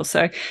control.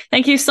 So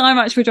thank you so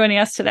much for joining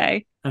us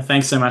today.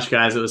 Thanks so much,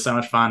 guys. It was so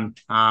much fun.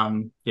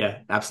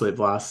 Absolute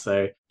blast.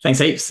 So thanks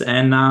heaps.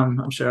 And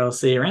I'm sure I'll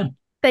see you around.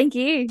 Thank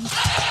you.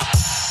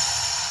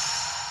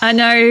 I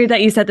know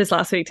that you said this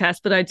last week, Tess,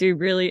 but I do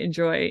really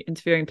enjoy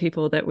interviewing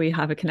people that we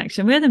have a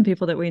connection with and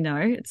people that we know.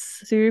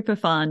 It's super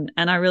fun.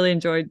 And I really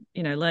enjoyed,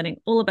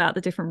 learning all about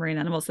the different marine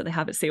animals that they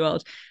have at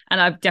SeaWorld.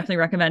 And I've definitely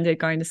recommended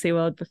going to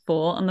SeaWorld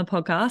before on the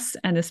podcast,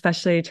 and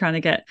especially trying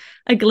to get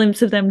a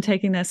glimpse of them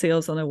taking their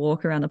seals on a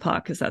walk around the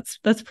park, because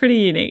that's pretty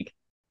unique.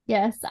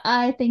 Yes,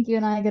 I think you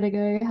and I are going to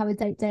go have a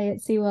date day at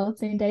SeaWorld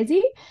soon,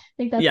 Daisy. I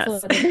think that's yes.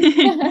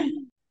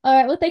 All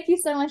right. Well, thank you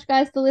so much,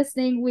 guys, for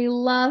listening. We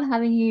love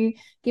having you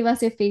give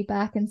us your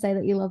feedback and say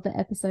that you love the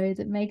episodes.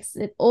 It makes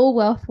it all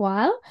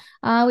worthwhile.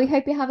 We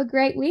hope you have a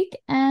great week,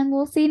 and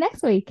we'll see you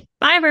next week.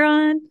 Bye,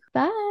 everyone.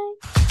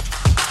 Bye.